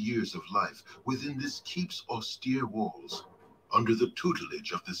 20 years of life within this keep's austere walls, under the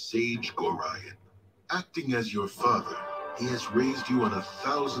tutelage of the sage Gorion. Acting as your father, he has raised you on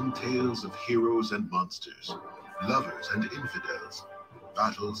 1,000 tales of heroes and monsters, lovers and infidels,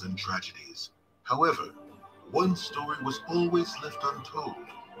 battles and tragedies. However, one story was always left untold,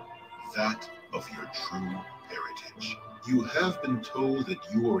 that of your true heritage. You have been told that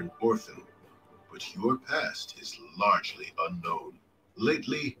you are an orphan, but your past is largely unknown.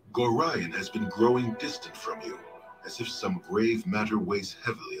 Lately, Gorion has been growing distant from you, as if some grave matter weighs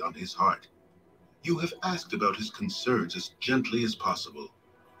heavily on his heart. You have asked about his concerns as gently as possible,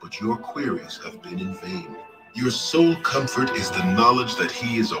 but your queries have been in vain. Your sole comfort is the knowledge that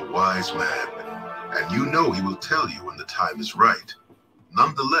he is a wise man, and you know he will tell you when the time is right.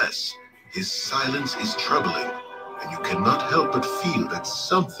 Nonetheless, his silence is troubling, and you cannot help but feel that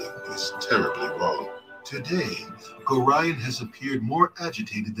something is terribly wrong. Today, Gorion has appeared more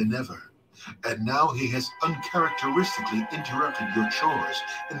agitated than ever, and now he has uncharacteristically interrupted your chores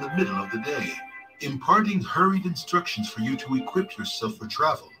in the middle of the day, imparting hurried instructions for you to equip yourself for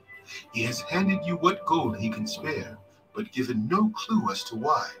travel. He has handed you what gold he can spare, but given no clue as to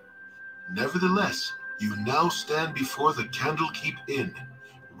why. Nevertheless, you now stand before the Candlekeep Inn,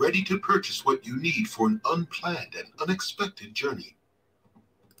 ready to purchase what you need for an unplanned and unexpected journey.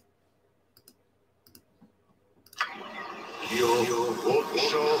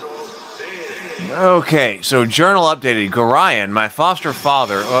 Okay, so journal updated. Gorion, my foster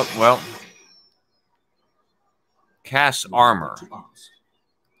father. Oh, well. Casts armor.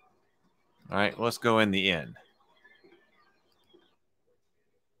 All right, let's go in the inn.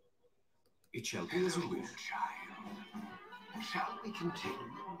 It shall be as a wish. Shall we continue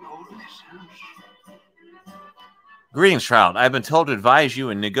your lessons? Greetings, child. I've been told to advise you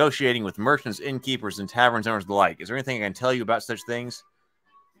in negotiating with merchants, innkeepers, and taverns owners alike. Is there anything I can tell you about such things?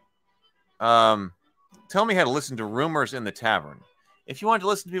 Tell me how to listen to rumors in the tavern. If you want to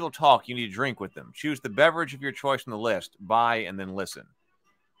listen to people talk, you need to drink with them. Choose the beverage of your choice from the list. Buy and then listen.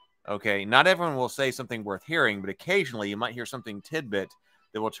 Okay, not everyone will say something worth hearing, but occasionally you might hear something tidbit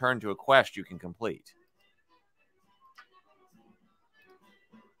that will turn to a quest you can complete.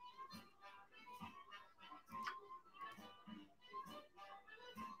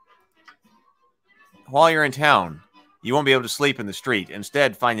 While you're in town, you won't be able to sleep in the street.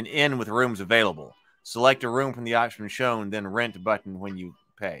 Instead, find an inn with rooms available. Select a room from the option shown, then rent button when you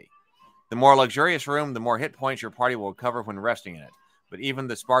pay. The more luxurious room, the more hit points your party will cover when resting in it. But even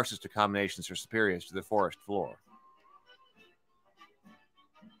the sparsest accommodations are superior to the forest floor.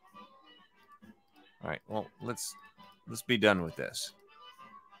 All right, well, let's be done with this.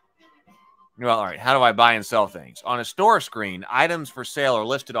 Well, all right, how do I buy and sell things? On a store screen, items for sale are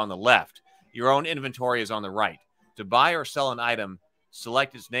listed on the left. Your own inventory is on the right. To buy or sell an item,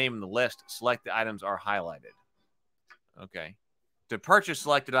 select its name in the list. Select the items are highlighted. Okay. To purchase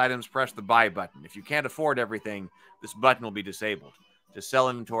selected items, press the buy button. If you can't afford everything, this button will be disabled. To sell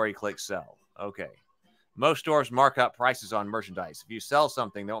inventory, click sell. Okay. Most stores mark up prices on merchandise. If you sell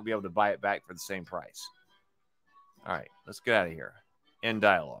something, they won't be able to buy it back for the same price. All right, let's get out of here. End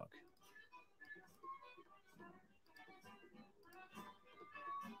dialogue.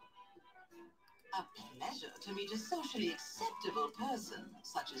 A pleasure to meet a socially acceptable person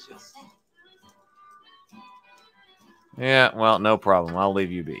such as yourself. Yeah, well, no problem. I'll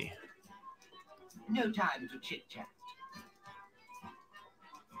leave you be. No time to chit-chat.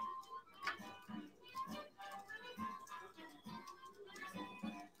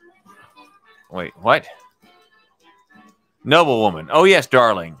 Wait, what? Noblewoman. Oh, yes,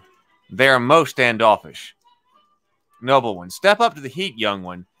 darling. They are most standoffish. Noblewoman. Step up to the heat, young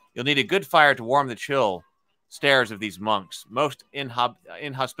one. You'll need a good fire to warm the chill stares of these monks. Most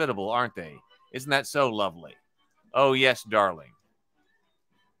inhospitable, aren't they? Isn't that so lovely? Oh, yes, darling.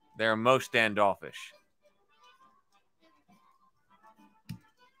 They are most standoffish.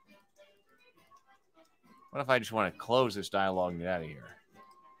 What if I just want to close this dialogue and get out of here?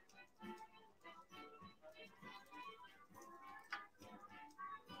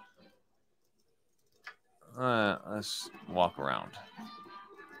 Let's walk around.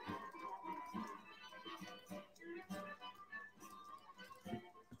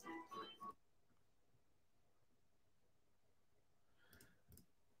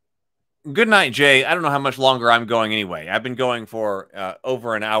 Good night, Jay. I don't know how much longer I'm going anyway. I've been going for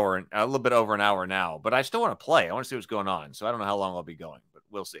over an hour, a little bit over an hour now, but I still want to play. I want to see what's going on. So I don't know how long I'll be going, but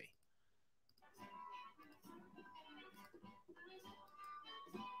we'll see.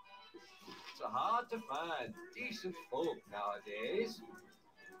 It's hard to find decent folk nowadays.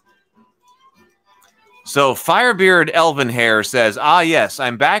 So Firebeard Elvenhair says, ah, yes,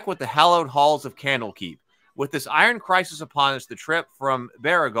 I'm back with the hallowed halls of Candlekeep. With this iron crisis upon us, the trip from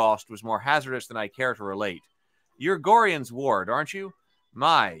Baragost was more hazardous than I care to relate. You're Gorian's ward, aren't you?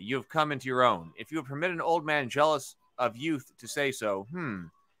 My, you have come into your own. If you would permit an old man jealous of youth to say so,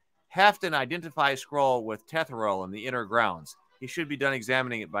 heft an identify scroll with Tetherol in the inner grounds. He should be done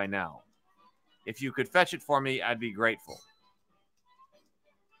examining it by now. If you could fetch it for me, I'd be grateful.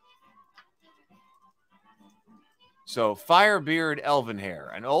 So, Firebeard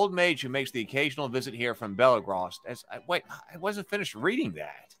Elvenhair, an old mage who makes the occasional visit here from Belagrost. Wait, I wasn't finished reading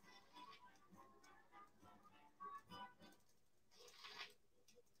that.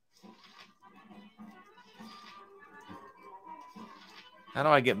 How do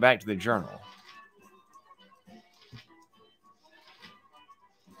I get back to the journal?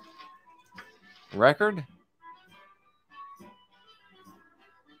 Record?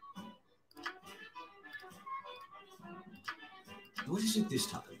 What is it this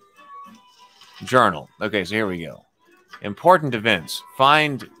time? Journal. Okay, so here we go. Important events.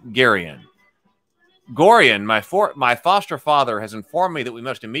 Find Gorian. Gorian, my foster father, has informed me that we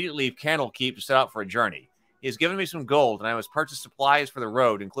must immediately leave Candlekeep to set out for a journey. He has given me some gold, and I must purchase supplies for the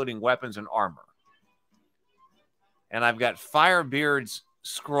road, including weapons and armor. And I've got Firebeard's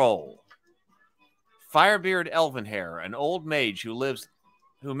scroll. Firebeard Elvenhair, an old mage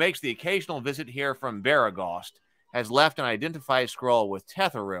who makes the occasional visit here from Baragost, has left an identify scroll with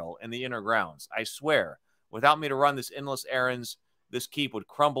Tetheril in the inner grounds. I swear, without me to run this endless errands, this keep would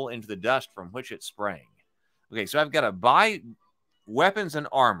crumble into the dust from which it sprang. Okay, so I've got to buy weapons and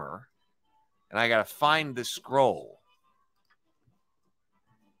armor, and I got to find this scroll.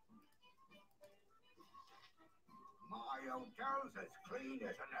 My hotel's as clean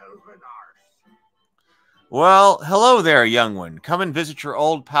as an elven arse. Well, hello there, young one. Come and visit your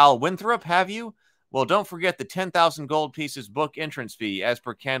old pal Winthrop, have you? Well, don't forget the 10,000 gold pieces book entrance fee as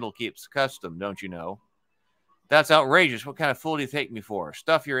per Candlekeep's custom, don't you know? That's outrageous. What kind of fool do you take me for?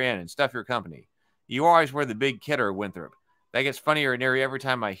 Stuff you're in and stuff your company. You always were the big kidder, Winthrop. That gets funnier and eerie every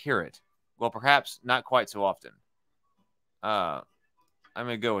time I hear it. Well, perhaps not quite so often. I'm going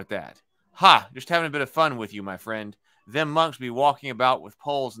to go with that. Ha! Just having a bit of fun with you, my friend. Them monks be walking about with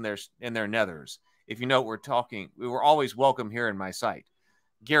poles in their nethers. If you know what we're talking, we were always welcome here in my sight.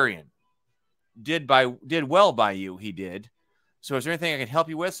 Garion, did well by you, he did. So is there anything I can help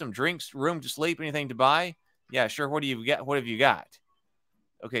you with? Some drinks, room to sleep, anything to buy? Yeah, sure. What have you got?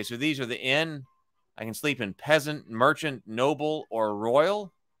 Okay, so these are the inn. I can sleep in peasant, merchant, noble, or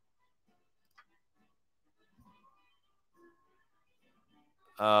royal.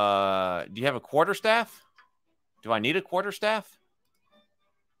 Do you have a quarterstaff? Do I need a quarterstaff?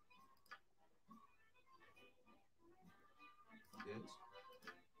 Yes.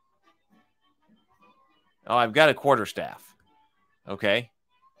 Oh, I've got a quarterstaff. Okay.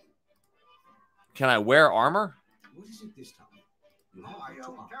 Can I wear armor? What is it this time? You have My but to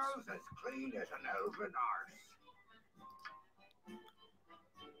own ask. girl's as clean as an elven arse.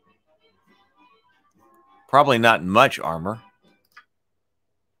 Probably not much armor.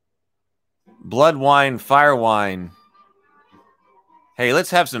 Blood wine, fire wine. Hey,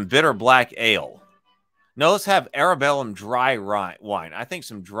 let's have some bitter black ale. No, let's have Arabellum dry wine. I think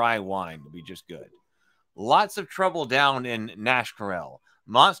some dry wine would be just good. Lots of trouble down in Nashkarel.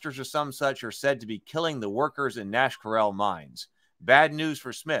 Monsters or some such are said to be killing the workers in Nashkarel mines. Bad news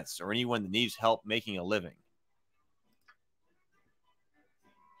for smiths or anyone that needs help making a living.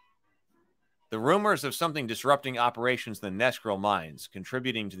 The rumors of something disrupting operations in the Nashkarel mines,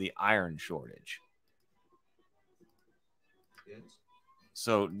 contributing to the iron shortage. Yes.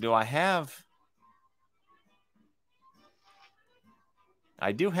 So, do I have...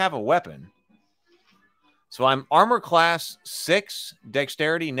 I do have a weapon. So I'm armor class 6,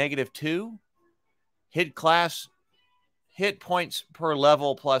 dexterity -2, hit class, hit points per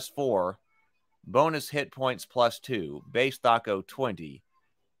level +4, bonus hit points +2, base Thaco 20,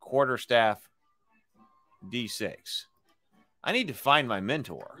 quarterstaff D6. I need to find my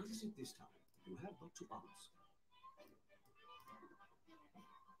mentor. What is it this time? You have but to ask.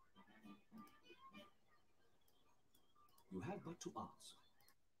 You have but to ask.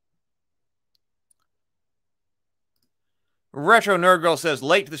 Retro Nerd Girl says,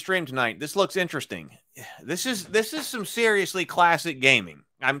 late to the stream tonight. This looks interesting. This is some seriously classic gaming.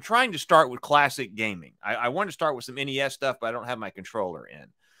 I'm trying to start with classic gaming. I want to start with some NES stuff, but I don't have my controller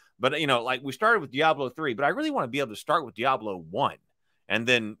in. But, you know, like we started with Diablo 3, but I really want to be able to start with Diablo 1 and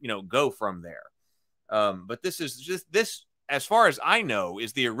then, you know, go from there. But this is just, this, as far as I know,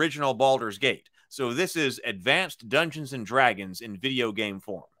 is the original Baldur's Gate. So this is advanced Dungeons and Dragons in video game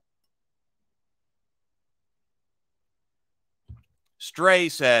form. Stray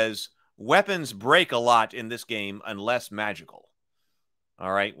says, weapons break a lot in this game unless magical.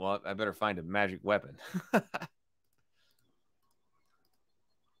 All right, well, I better find a magic weapon. Hello,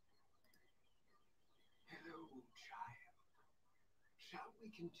 child. Shall we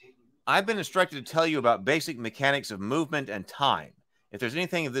continue? I've been instructed to tell you about basic mechanics of movement and time. If there's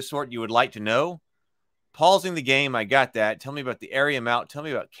anything of this sort you would like to know, pausing the game, I got that. Tell me about the area mount. Tell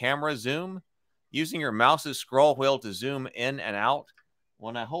me about camera zoom. Using your mouse's scroll wheel to zoom in and out.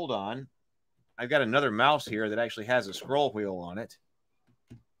 Well, now, hold on. I've got another mouse here that actually has a scroll wheel on it.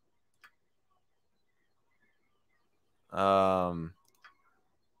 Oh,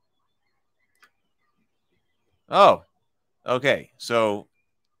 okay. So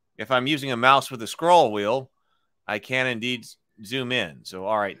if I'm using a mouse with a scroll wheel, I can indeed zoom in. So,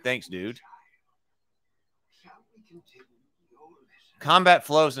 all right. Thanks, dude. Combat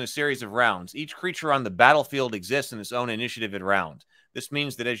flows in a series of rounds. Each creature on the battlefield exists in its own initiative and round. This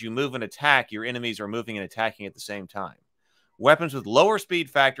means that as you move and attack, your enemies are moving and attacking at the same time. Weapons with lower speed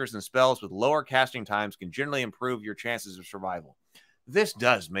factors and spells with lower casting times can generally improve your chances of survival. This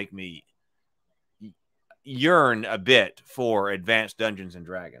does make me yearn a bit for advanced Dungeons and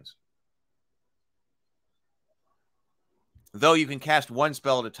Dragons. Though you can cast one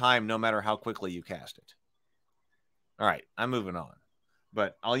spell at a time no matter how quickly you cast it. All right, I'm moving on.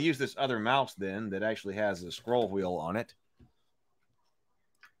 But I'll use this other mouse then that actually has a scroll wheel on it.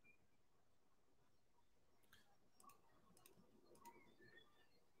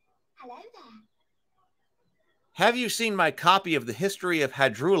 Hello there. Have you seen my copy of the History of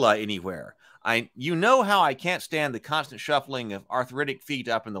Hadrula anywhere? You know how I can't stand the constant shuffling of arthritic feet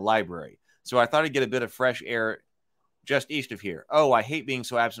up in the library, so I thought I'd get a bit of fresh air just east of here. Oh, I hate being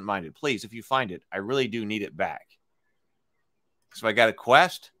so absent-minded. Please, if you find it, I really do need it back. So I got a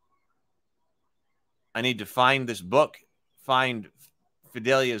quest. I need to find this book, find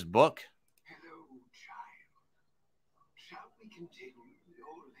Fidelia's book. Hello, child.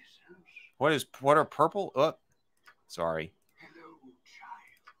 What are purple? Oh, sorry.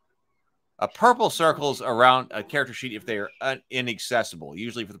 A purple circles around a character sheet if they are inaccessible,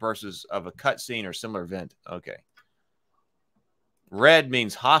 usually for the purposes of a cutscene or similar event. Okay. Red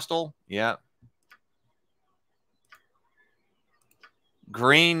means hostile. Yeah.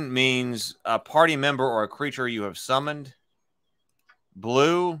 Green means a party member or a creature you have summoned.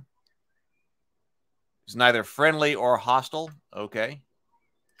 Blue is neither friendly or hostile. Okay.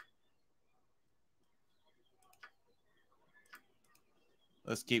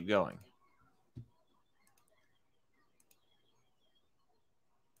 Let's keep going.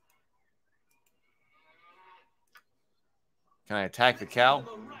 Can I attack the cow?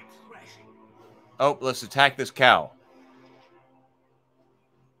 Oh, let's attack this cow.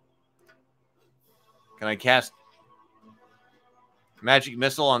 Can I cast magic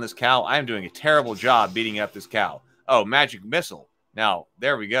missile on this cow? I am doing a terrible job beating up this cow. Oh, magic missile. Now,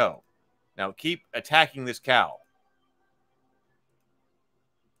 there we go. Now, keep attacking this cow.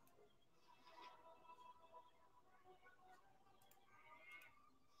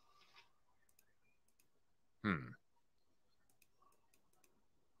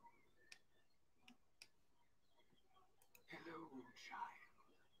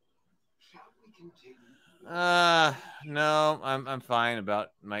 No, I'm fine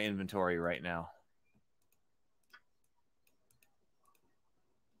about my inventory right now.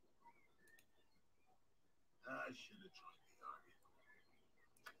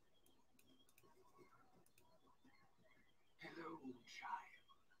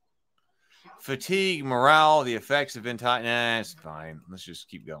 Fatigue, morale, the effects of entire. Nah, it's fine. Let's just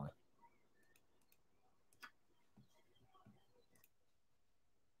keep going.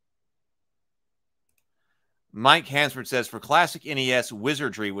 Mike Hansford says, for classic NES,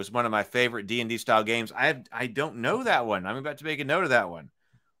 Wizardry was one of my favorite D&D style games. I don't know that one. I'm about to make a note of that one.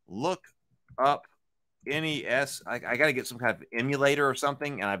 Look up NES. I got to get some kind of emulator or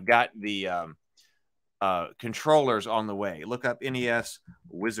something, and I've got the controllers on the way. Look up NES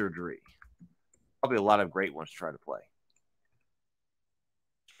Wizardry. Probably a lot of great ones to try to play.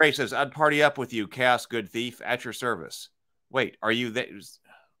 Trey says, I'd party up with you, Chaos Good Thief, at your service. Wait, are you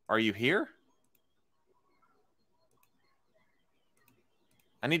here?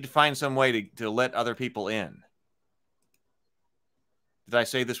 I need to find some way to let other people in. Did I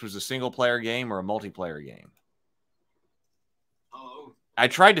say this was a single-player game or a multiplayer game? Hello? I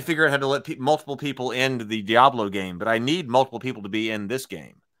tried to figure out how to let multiple people into the Diablo game, but I need multiple people to be in this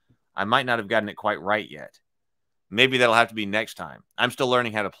game. I might not have gotten it quite right yet. Maybe that'll have to be next time. I'm still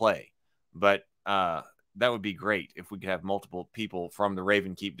learning how to play, but that would be great if we could have multiple people from the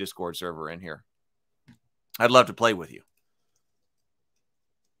Raven Keep Discord server in here. I'd love to play with you.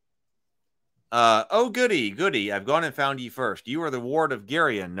 Oh, goody, goody. I've gone and found ye first. You are the ward of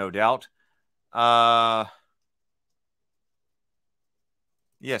Garion, no doubt. Yes,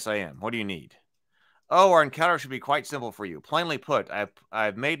 I am. What do you need? Oh, our encounter should be quite simple for you. Plainly put,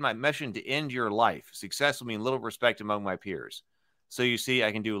 I've made my mission to end your life. Success will mean little respect among my peers. So you see,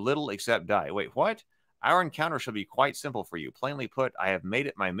 I can do little except die. Wait, what? Our encounter shall be quite simple for you. Plainly put, I have made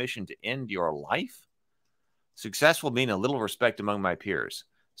it my mission to end your life. Success will mean a little respect among my peers.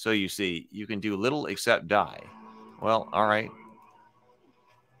 So you see, you can do little except die. Well, all right.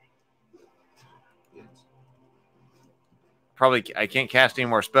 Probably I can't cast any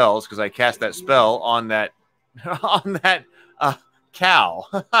more spells because I cast that spell on that cow.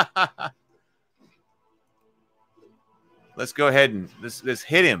 Let's go ahead and let's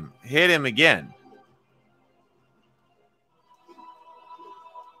hit him. Hit him again.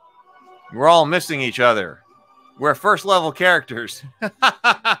 We're all missing each other. We're first level characters.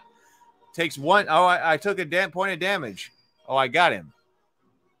 Takes one. Oh, I took a point of damage. Oh, I got him.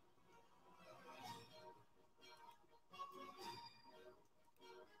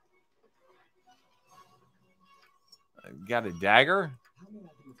 Got a dagger?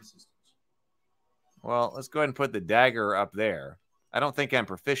 Well, let's go ahead and put the dagger up there. I don't think I'm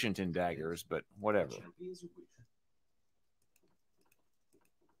proficient in daggers, but whatever.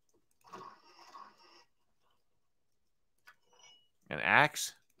 An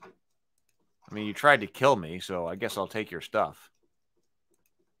axe? I mean, you tried to kill me, so I guess I'll take your stuff.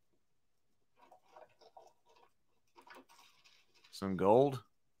 Some gold?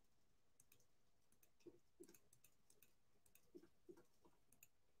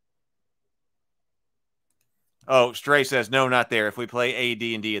 Oh, Stray says, no, not there. If we play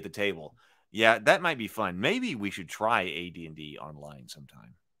AD&D at the table. Yeah, that might be fun. Maybe we should try AD&D online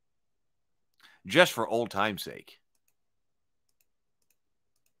sometime. Just for old time's sake.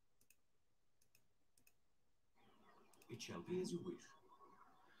 It shall be as you wish.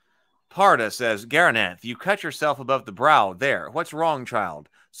 Parda says, Garaneth, you cut yourself above the brow. There. What's wrong, child?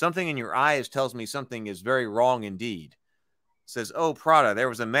 Something in your eyes tells me something is very wrong indeed. Says, oh, Prada, there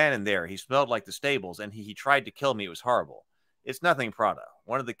was a man in there. He smelled like the stables, and he tried to kill me. It was horrible. It's nothing, Prada.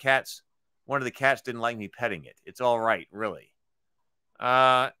 One of the cats didn't like me petting it. It's all right, really.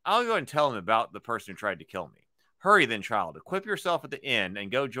 I'll go ahead and tell him about the person who tried to kill me. Hurry then, child. Equip yourself at the inn and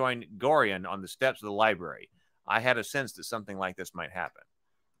go join Gorion on the steps of the library. I had a sense that something like this might happen.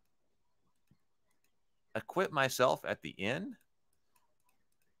 Equip myself at the inn?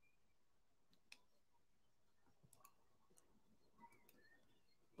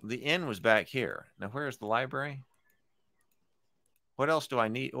 The inn was back here. Now, where's the library? What else do I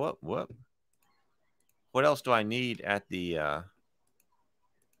need? What else do I need at the...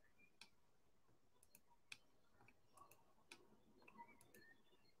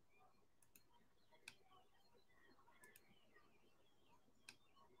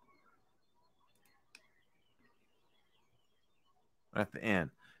 At the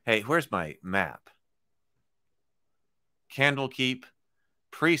inn. Hey, where's my map? Candlekeep,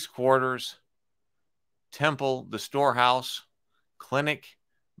 priest quarters, temple, the storehouse, clinic,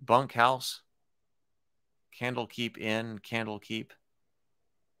 bunkhouse, Candlekeep Inn, Candlekeep.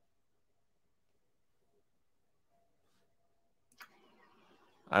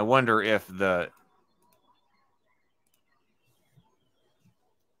 I wonder if the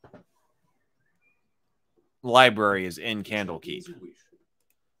library is in Candlekeep.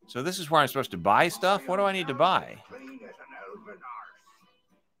 So this is where I'm supposed to buy stuff? What do I need to buy?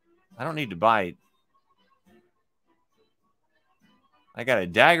 I don't need to buy. I got a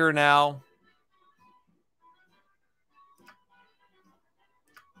dagger now.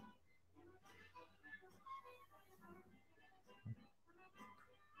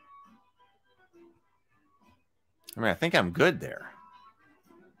 I mean, I think I'm good there.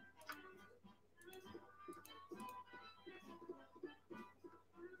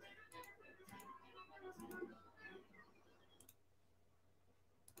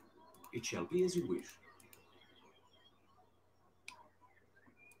 It shall be as you wish.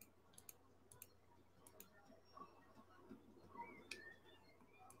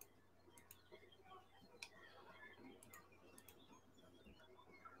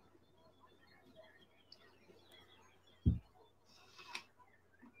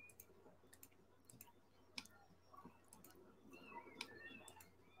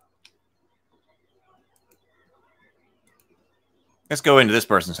 Let's go into this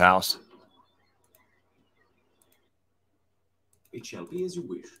person's house. It shall be as you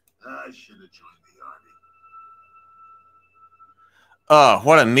wish. I should have joined the army.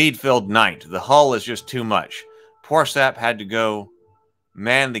 What a mead-filled night. The hull is just too much. Poor Sap had to go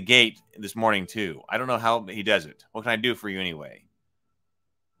man the gate this morning, too. I don't know how he does it. What can I do for you anyway?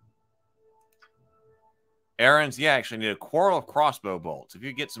 Aaron's, yeah, actually need a quarrel of crossbow bolts. If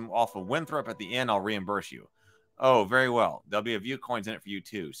you get some off of Winthrop at the inn, I'll reimburse you. Oh, very well. There'll be a few coins in it for you,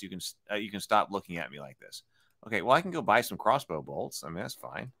 too, so you can stop looking at me like this. Okay, well, I can go buy some crossbow bolts. I mean, that's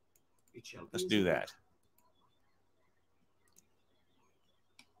fine. Let's do that.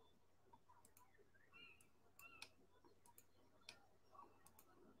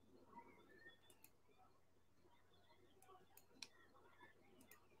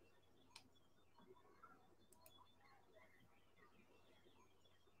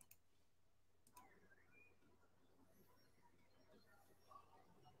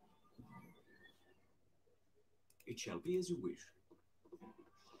 It shall be as you wish.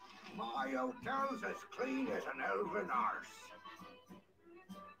 My hotel's as clean as an elven arse.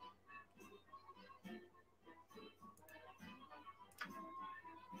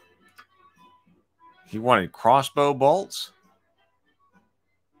 He wanted crossbow bolts?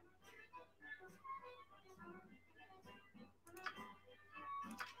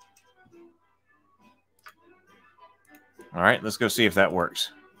 All right, let's go see if that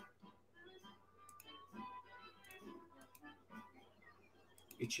works.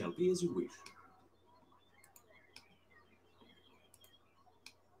 It shall be as you wish.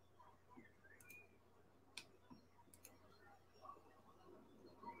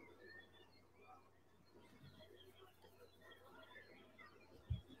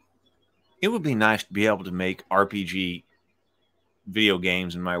 It would be nice to be able to make RPG video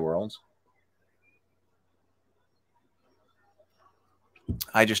games in my worlds.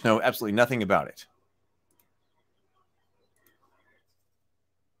 I just know absolutely nothing about it.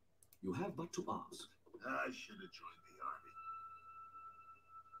 You have but to ask. I should have joined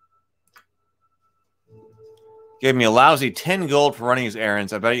the army. Gave me a lousy 10 gold for running his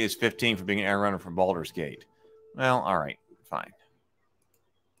errands. I bet he is 15 for being an errand runner for Baldur's Gate. Well, all right, fine.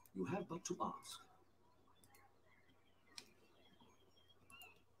 You have but to ask.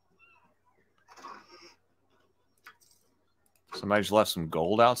 Somebody just left some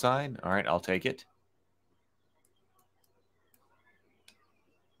gold outside. All right, I'll take it.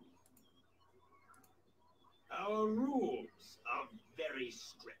 Our rules are very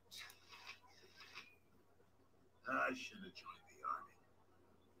strict. I should have joined the army.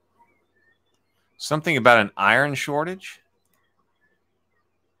 Something about an iron shortage?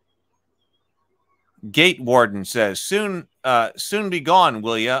 Gate Warden says, soon be gone,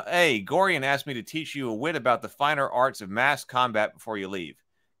 will ya? Hey, Gorian asked me to teach you a wit about the finer arts of mass combat before you leave.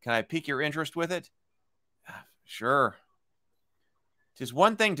 Can I pique your interest with it? Sure. 'Tis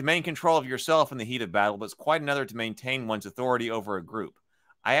one thing to maintain control of yourself in the heat of battle, but it's quite another to maintain one's authority over a group.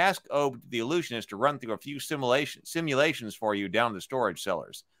 I asked Ob the illusionist to run through a few simulations for you down the storage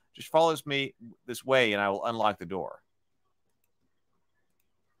cellars. Just follow me this way and I will unlock the door.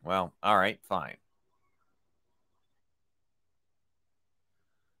 Well, all right, fine.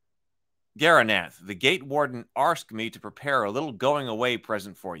 Garanath, the Gate Warden asked me to prepare a little going-away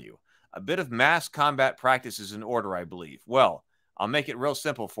present for you. A bit of mass combat practice is in order, I believe. Well, I'll make it real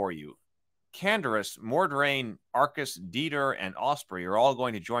simple for you. Canderous, Mordrain, Arcus, Dieter, and Osprey are all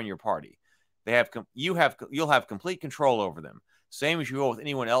going to join your party. You'll have complete control over them, same as you will with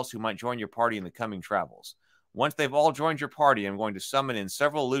anyone else who might join your party in the coming travels. Once they've all joined your party, I'm going to summon in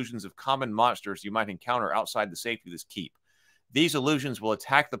several illusions of common monsters you might encounter outside the safety of this keep. These illusions will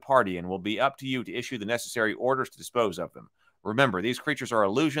attack the party and will be up to you to issue the necessary orders to dispose of them. Remember, these creatures are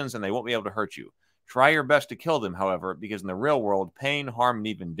illusions and they won't be able to hurt you. Try your best to kill them, however, because in the real world, pain, harm, and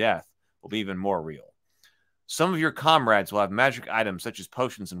even death will be even more real. Some of your comrades will have magic items such as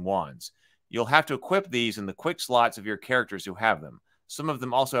potions and wands. You'll have to equip these in the quick slots of your characters who have them. Some of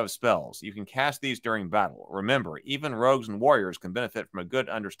them also have spells. You can cast these during battle. Remember, even rogues and warriors can benefit from a good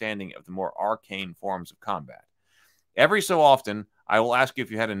understanding of the more arcane forms of combat. Every so often, I will ask you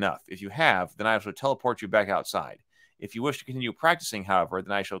if you had enough. If you have, then I shall teleport you back outside. If you wish to continue practicing, however,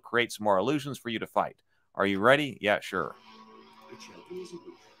 then I shall create some more illusions for you to fight. Are you ready? Yeah, sure.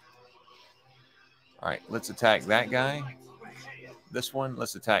 All right, let's attack that guy. This one,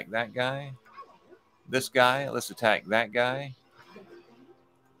 let's attack that guy. This guy, let's attack that guy.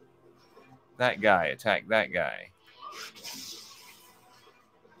 That guy, attack that guy.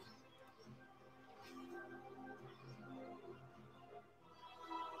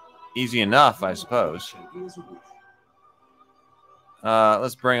 Easy enough, I suppose.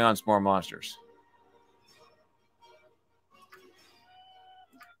 Let's bring on some more monsters.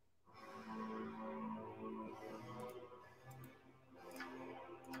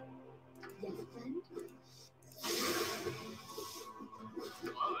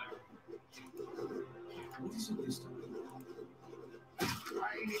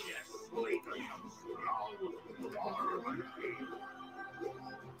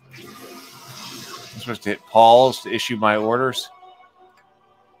 I'm supposed to hit pause to issue my orders.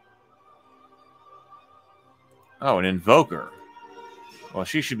 Oh, an invoker. Well,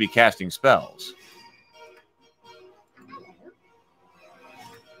 she should be casting spells.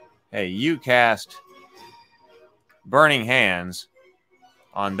 Hey, you cast Burning Hands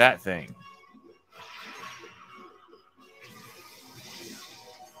on that thing.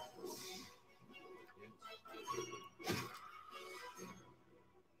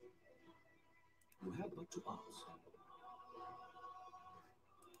 You have but to ask.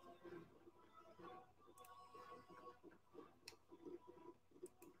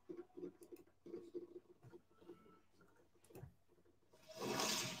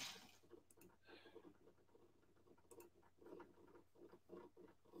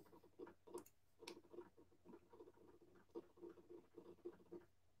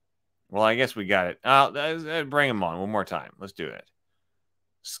 Well, I guess we got it. Bring them on one more time. Let's do it.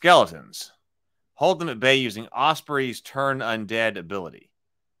 Skeletons. Hold them at bay using Osprey's Turn Undead ability.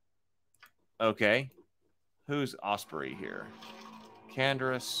 Okay. Who's Osprey here?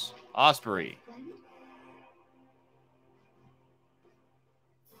 Canderous. Osprey.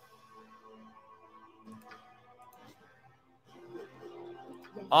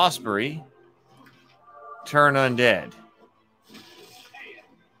 Osprey. Turn Undead.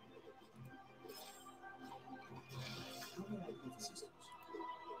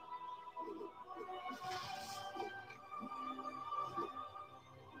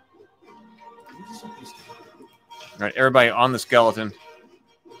 All right, everybody on the skeleton.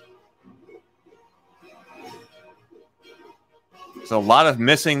 There's a lot of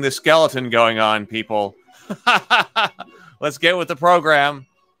missing the skeleton going on, people. Let's get with the program.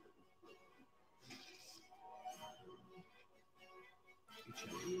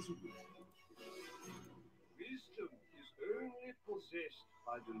 Wisdom is only possessed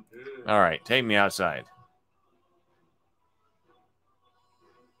by the learned. All right, take me outside.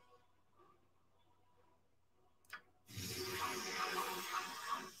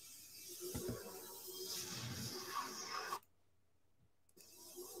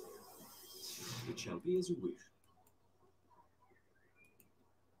 It shall be as you wish.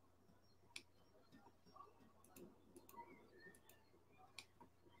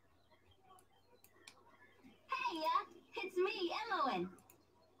 It's me, Emmoen.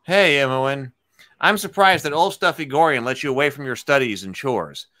 Hey, Emmoen. I'm surprised that old stuffy Gorian let you away from your studies and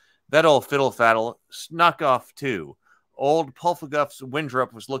chores. That old fiddle-faddle snuck off, too. Old Pulfaguff's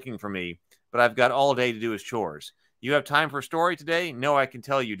Windrup was looking for me, but I've got all day to do his chores. You have time for a story today? No, I can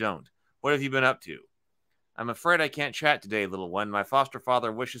tell you don't. What have you been up to? I'm afraid I can't chat today, little one. My foster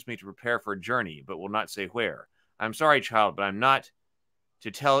father wishes me to prepare for a journey, but will not say where. I'm sorry, child, but I'm not to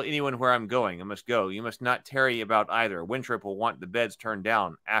tell anyone where I'm going. I must go. You must not tarry about either. Winthrop will want the beds turned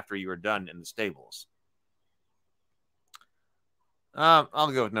down after you are done in the stables.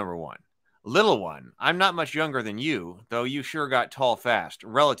 I'll go with number one. Little one, I'm not much younger than you, though you sure got tall fast,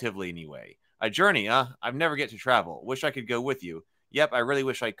 relatively anyway. A journey, huh? I've never get to travel. Wish I could go with you. Yep, I really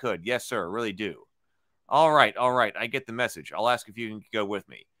wish I could. Yes, sir, really do. All right, I get the message. I'll ask if you can go with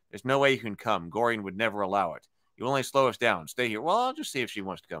me. There's no way you can come. Gorian would never allow it. You only slow us down. Stay here. Well, I'll just see if she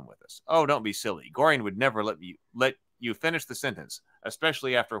wants to come with us. Oh, don't be silly. Gorian would never let you finish the sentence,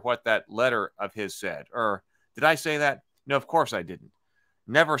 especially after what that letter of his said. Did I say that? No, of course I didn't.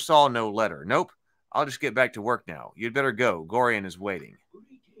 Never saw no letter. Nope. I'll just get back to work now. You'd better go. Gorian is waiting.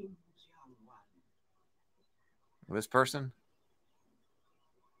 This person?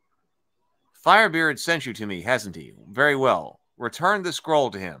 Firebeard sent you to me, hasn't he? Very well. Return the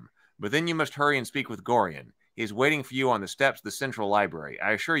scroll to him, but then you must hurry and speak with Gorian. He is waiting for you on the steps of the central library.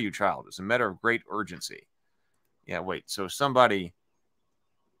 I assure you, child, it's a matter of great urgency. Yeah, wait. So somebody...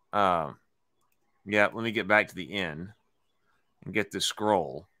 yeah, let me get back to the inn and get this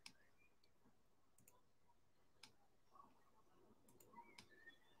scroll.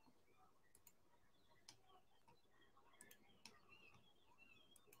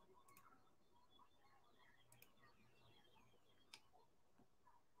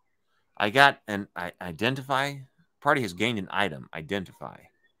 I got an identify. Party has gained an item. Identify.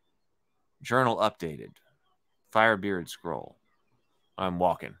 Journal updated. Firebeard scroll. I'm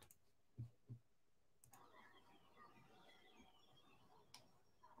walking.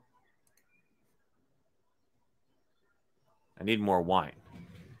 I need more wine.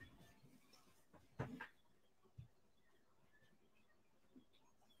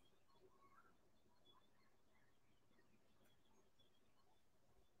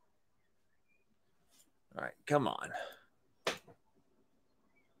 All right, come on.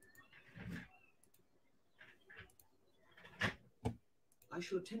 I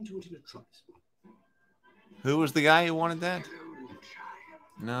shall attend to it in a trice. Who was the guy who wanted that?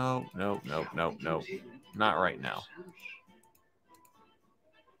 No. Not right now.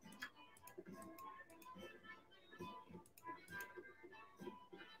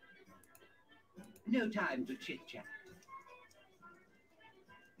 No time to chit-chat.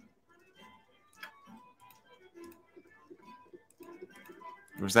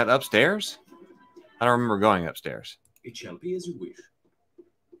 Was that upstairs? I don't remember going upstairs. It shall be as you wish.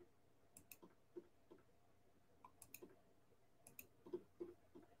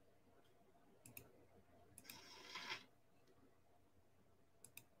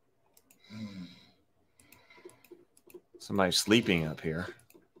 Somebody's sleeping up here.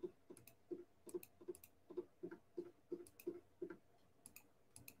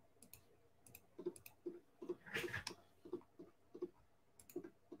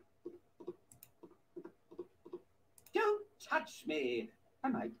 Don't touch me. I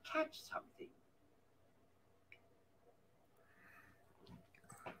might catch something.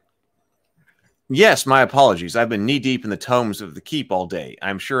 Yes, my apologies. I've been knee-deep in the tomes of the keep all day.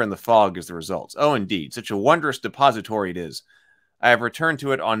 I'm sure in the fog is the results. Oh, indeed. Such a wondrous depository it is. I have returned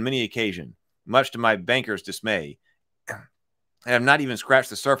to it on many occasions, much to my banker's dismay. I have not even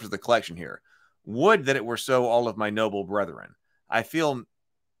scratched the surface of the collection here. Would that it were so, all of my noble brethren. I fear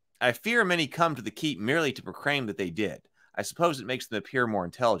many come to the keep merely to proclaim that they did. I suppose it makes them appear more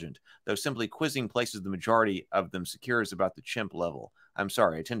intelligent, though simply quizzing places the majority of them secures about the chimp level. I'm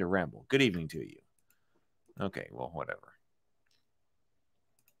sorry, I tend to ramble. Good evening to you. Okay, well, whatever.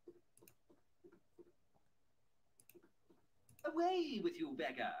 Away with you,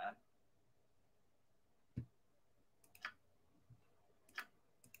 beggar.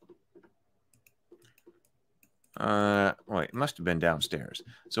 Wait, it must have been downstairs.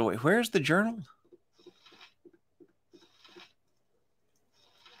 So wait, where's the journal?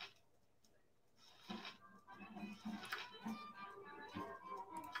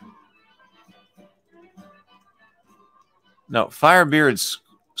 No, Firebeard's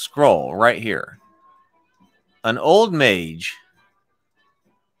scroll right here. An old mage.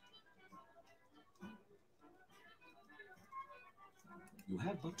 You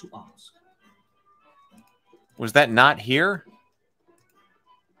have but to ask. Was that not here?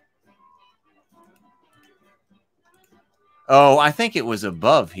 Oh, I think it was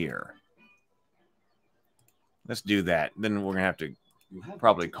above here. Let's do that. Then we're going to have to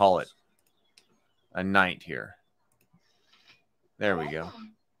probably call it a night here. There we go.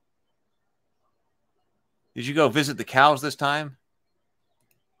 Did you go visit the cows this time?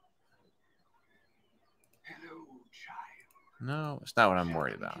 Hello, child. No, it's not what I'm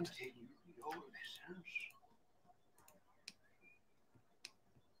worried about.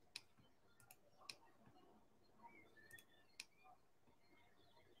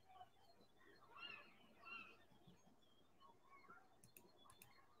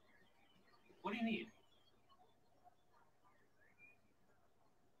 What do you need?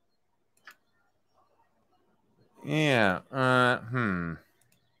 Yeah. I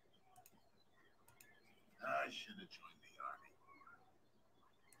should have joined the army.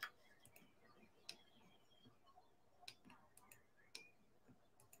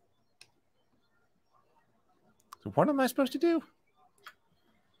 So what am I supposed to do?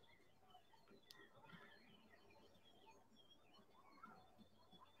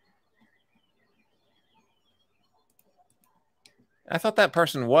 I thought that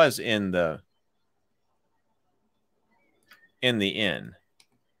person was in the inn.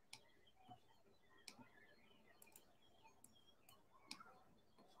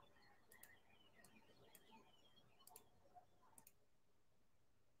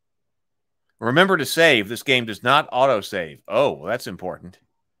 Remember to save. This game does not autosave. Oh, well, that's important.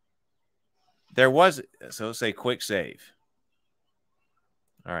 There was, so let's say quick save.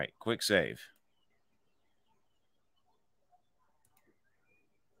 All right, quick save.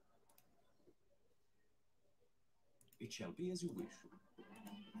 It shall be as you wish.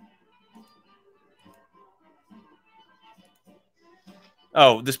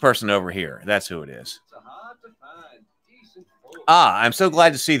 Oh, this person over here. That's who it is. Ah, I'm so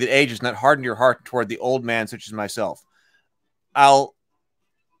glad to see that age has not hardened your heart toward the old man such as myself. I'll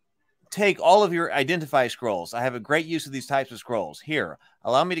take all of your identify scrolls. I have a great use of these types of scrolls. Here,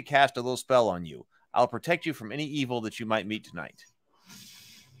 allow me to cast a little spell on you. I'll protect you from any evil that you might meet tonight.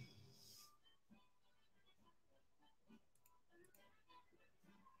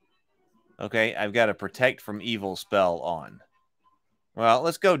 Okay, I've got a protect from evil spell on. Well,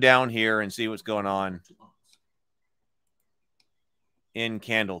 let's go down here and see what's going on in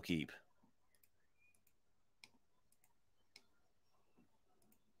Candlekeep.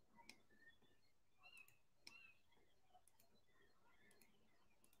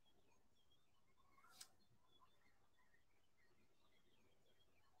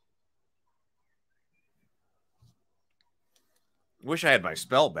 Wish I had my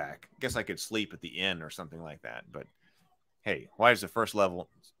spell back. Guess I could sleep at the inn or something like that. But hey, why does the first level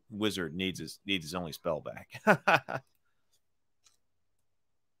wizard needs his only spell back?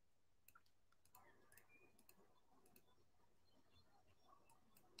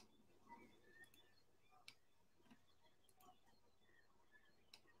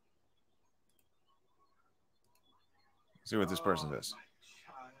 See what this person does.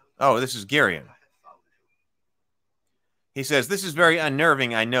 Oh, this is Garion. He says, this is very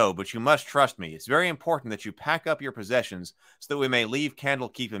unnerving, I know, but you must trust me. It's very important that you pack up your possessions so that we may leave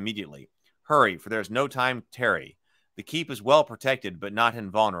Candlekeep immediately. Hurry, for there's no time to tarry. The keep is well protected, but not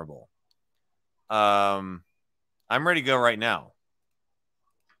invulnerable. I'm ready to go right now.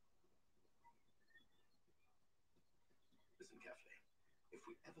 Listen carefully. If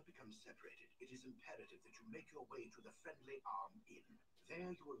we ever become separated, it is imperative that you make your way to the Friendly Arm Inn.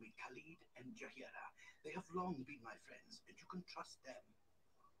 There you will meet Khalid and Jahira. They have long been my friends, and you can trust them.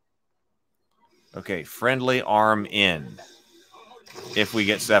 Okay, Friendly Arm Inn. If we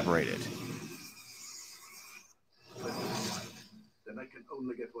get separated. The night can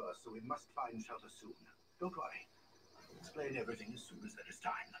only get worse, so we must find shelter soon. Don't worry. I'll explain everything as soon as there is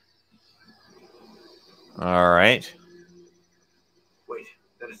time. All right. Wait,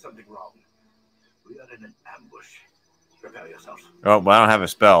 there is something wrong. We are in an ambush. Prepare yourself. Oh, but I don't have a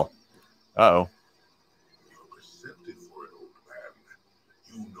spell. Uh-oh. Perceptive for an old man.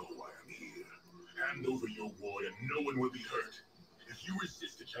 You know why I'm here. Hand over your ward and no one will be hurt. If you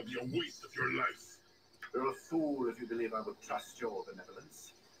resist, it shall be a waste of your life. You're a fool if you believe I would trust your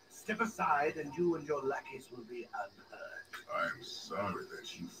benevolence. Step aside, and you and your lackeys will be unhurt. I'm sorry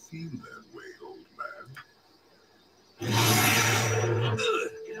that you feel that way, old man.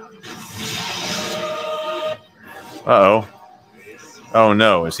 Uh-oh. Oh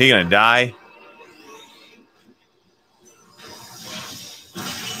no, is he gonna die?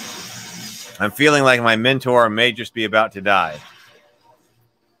 I'm feeling like my mentor may just be about to die.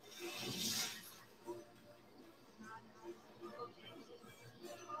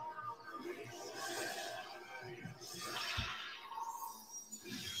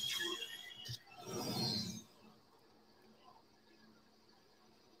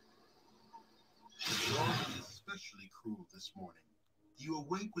 Especially cruel this morning. You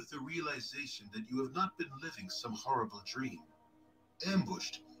awake with the realization that you have not been living some horrible dream.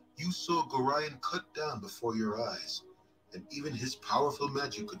 Ambushed, you saw Gorion cut down before your eyes, and even his powerful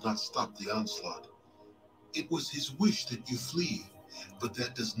magic could not stop the onslaught. It was his wish that you flee, but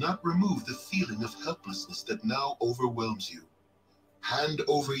that does not remove the feeling of helplessness that now overwhelms you. Hand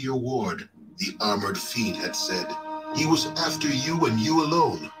over your ward, the armored fiend had said. He was after you and you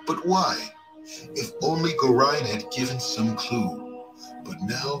alone, but why? If only Gorion had given some clue. But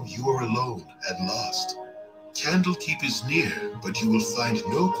now you are alone and lost. Candlekeep is near, but you will find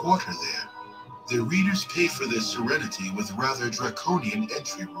no quarter there. The readers pay for their serenity with rather draconian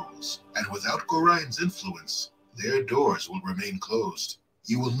entry rules, and without Gorion's influence, their doors will remain closed.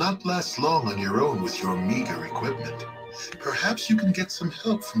 You will not last long on your own with your meager equipment. Perhaps you can get some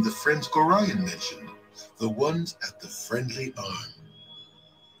help from the friends Gorion mentioned, the ones at the Friendly Arm.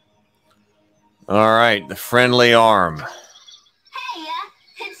 All right, the Friendly Arm. Hey,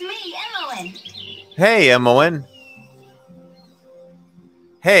 it's me, Emmeline. Hey, Emmeline.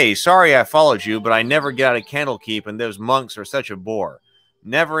 Hey, sorry I followed you, but I never get out of Candlekeep, and those monks are such a bore.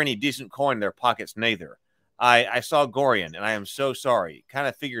 Never any decent coin in their pockets, neither. I saw Gorion, and I am so sorry. Kind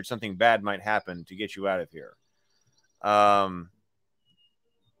of figured something bad might happen to get you out of here. How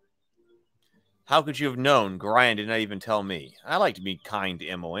could you have known? Gorion did not even tell me. I like to be kind to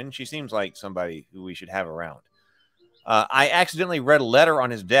Emmeline. She seems like somebody who we should have around. I accidentally read a letter on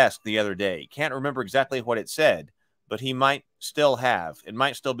his desk the other day. Can't remember exactly what it said, but he might still have. It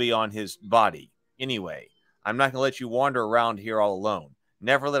might still be on his body. Anyway, I'm not going to let you wander around here all alone.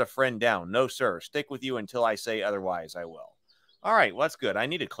 Never let a friend down. No, sir. Stick with you until I say otherwise, I will. All right, well, that's good. I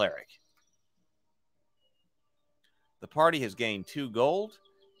need a cleric. The party has gained 2 gold,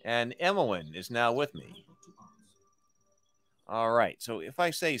 and Emmeline is now with me. All right, so if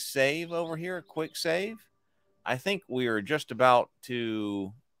I say save over here, quick save, I think we are just about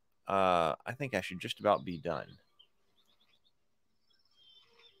to, I think I should just about be done.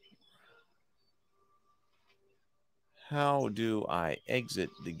 How do I exit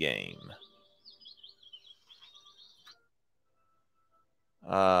the game?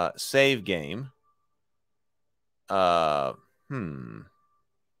 Save game.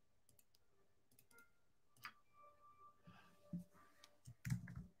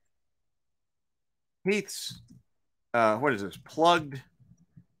 Heath's, what is this? Plugged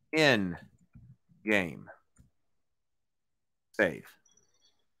in game. Save.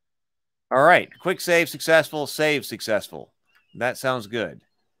 All right. Quick save successful. Save successful. That sounds good.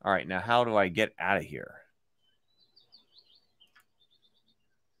 All right. Now, how do I get out of here?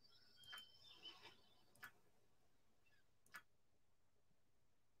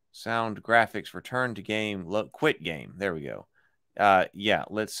 Sound graphics. Return to game. Quit game. There we go. Yeah.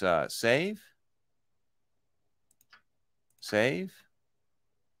 Let's save. Save.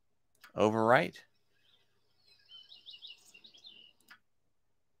 Overwrite.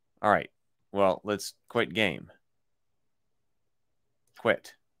 All right. Well, let's quit game.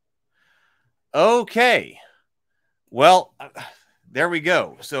 Quit. Okay. Well, there we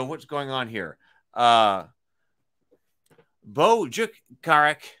go. So what's going on here? Bo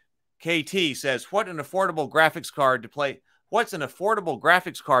Jukkarek KT says, "What an affordable graphics card to play. What's an affordable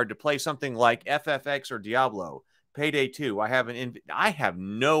graphics card to play something like FFX or Diablo? Payday 2. I have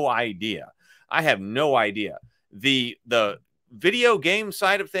no idea. I have no idea. The video game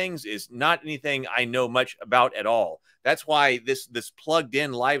side of things is not anything I know much about at all. That's why this plugged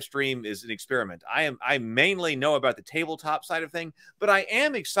in live stream is an experiment. I mainly know about the tabletop side of thing, but I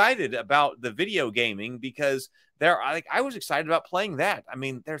am excited about the video gaming because I was excited about playing that. I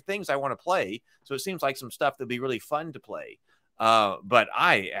mean, there are things I want to play, so it seems like some stuff that'd be really fun to play. But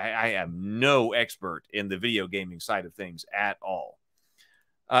I am no expert in the video gaming side of things at all.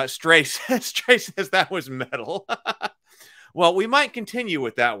 Stray says that was metal. Well, we might continue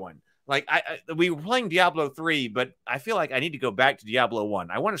with that one. Like we were playing Diablo 3, but I feel like I need to go back to Diablo 1.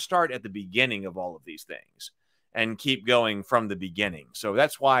 I want to start at the beginning of all of these things and keep going from the beginning. So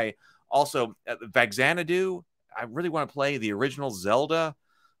that's why also Xanadu, I really want to play the original Zelda,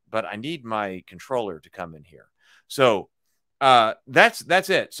 but I need my controller to come in here. So that's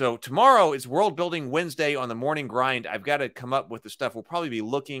it. So tomorrow is World Building Wednesday on the Morning Grind. I've got to come up with the stuff. We'll probably be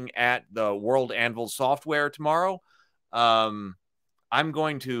looking at the World Anvil software tomorrow. I'm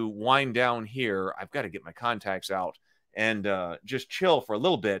going to wind down here. I've got to get my contacts out and just chill for a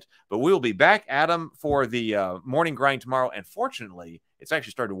little bit. But we'll be back, Adam, for the Morning Grind tomorrow. And fortunately, it's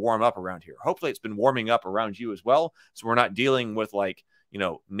actually started to warm up around here. Hopefully, it's been warming up around you as well, so we're not dealing with, like, you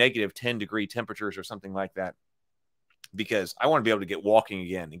know, negative 10-degree temperatures or something like that. Because I want to be able to get walking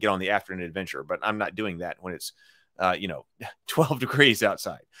again and get on the afternoon adventure. But I'm not doing that when it's, 12 degrees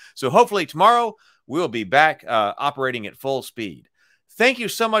outside. So hopefully tomorrow we'll be back operating at full speed. Thank you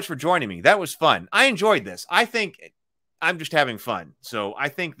so much for joining me. That was fun. I enjoyed this. I think I'm just having fun. So I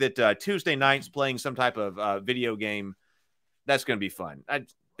think that Tuesday nights playing some type of video game, that's going to be fun.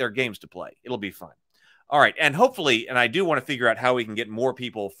 There are games to play. It'll be fun. All right. And hopefully, and I do want to figure out how we can get more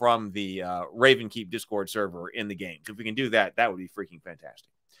people from the Ravenkeep Discord server in the game. So if we can do that, that would be freaking fantastic.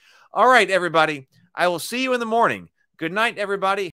 All right, everybody. I will see you in the morning. Good night, everybody.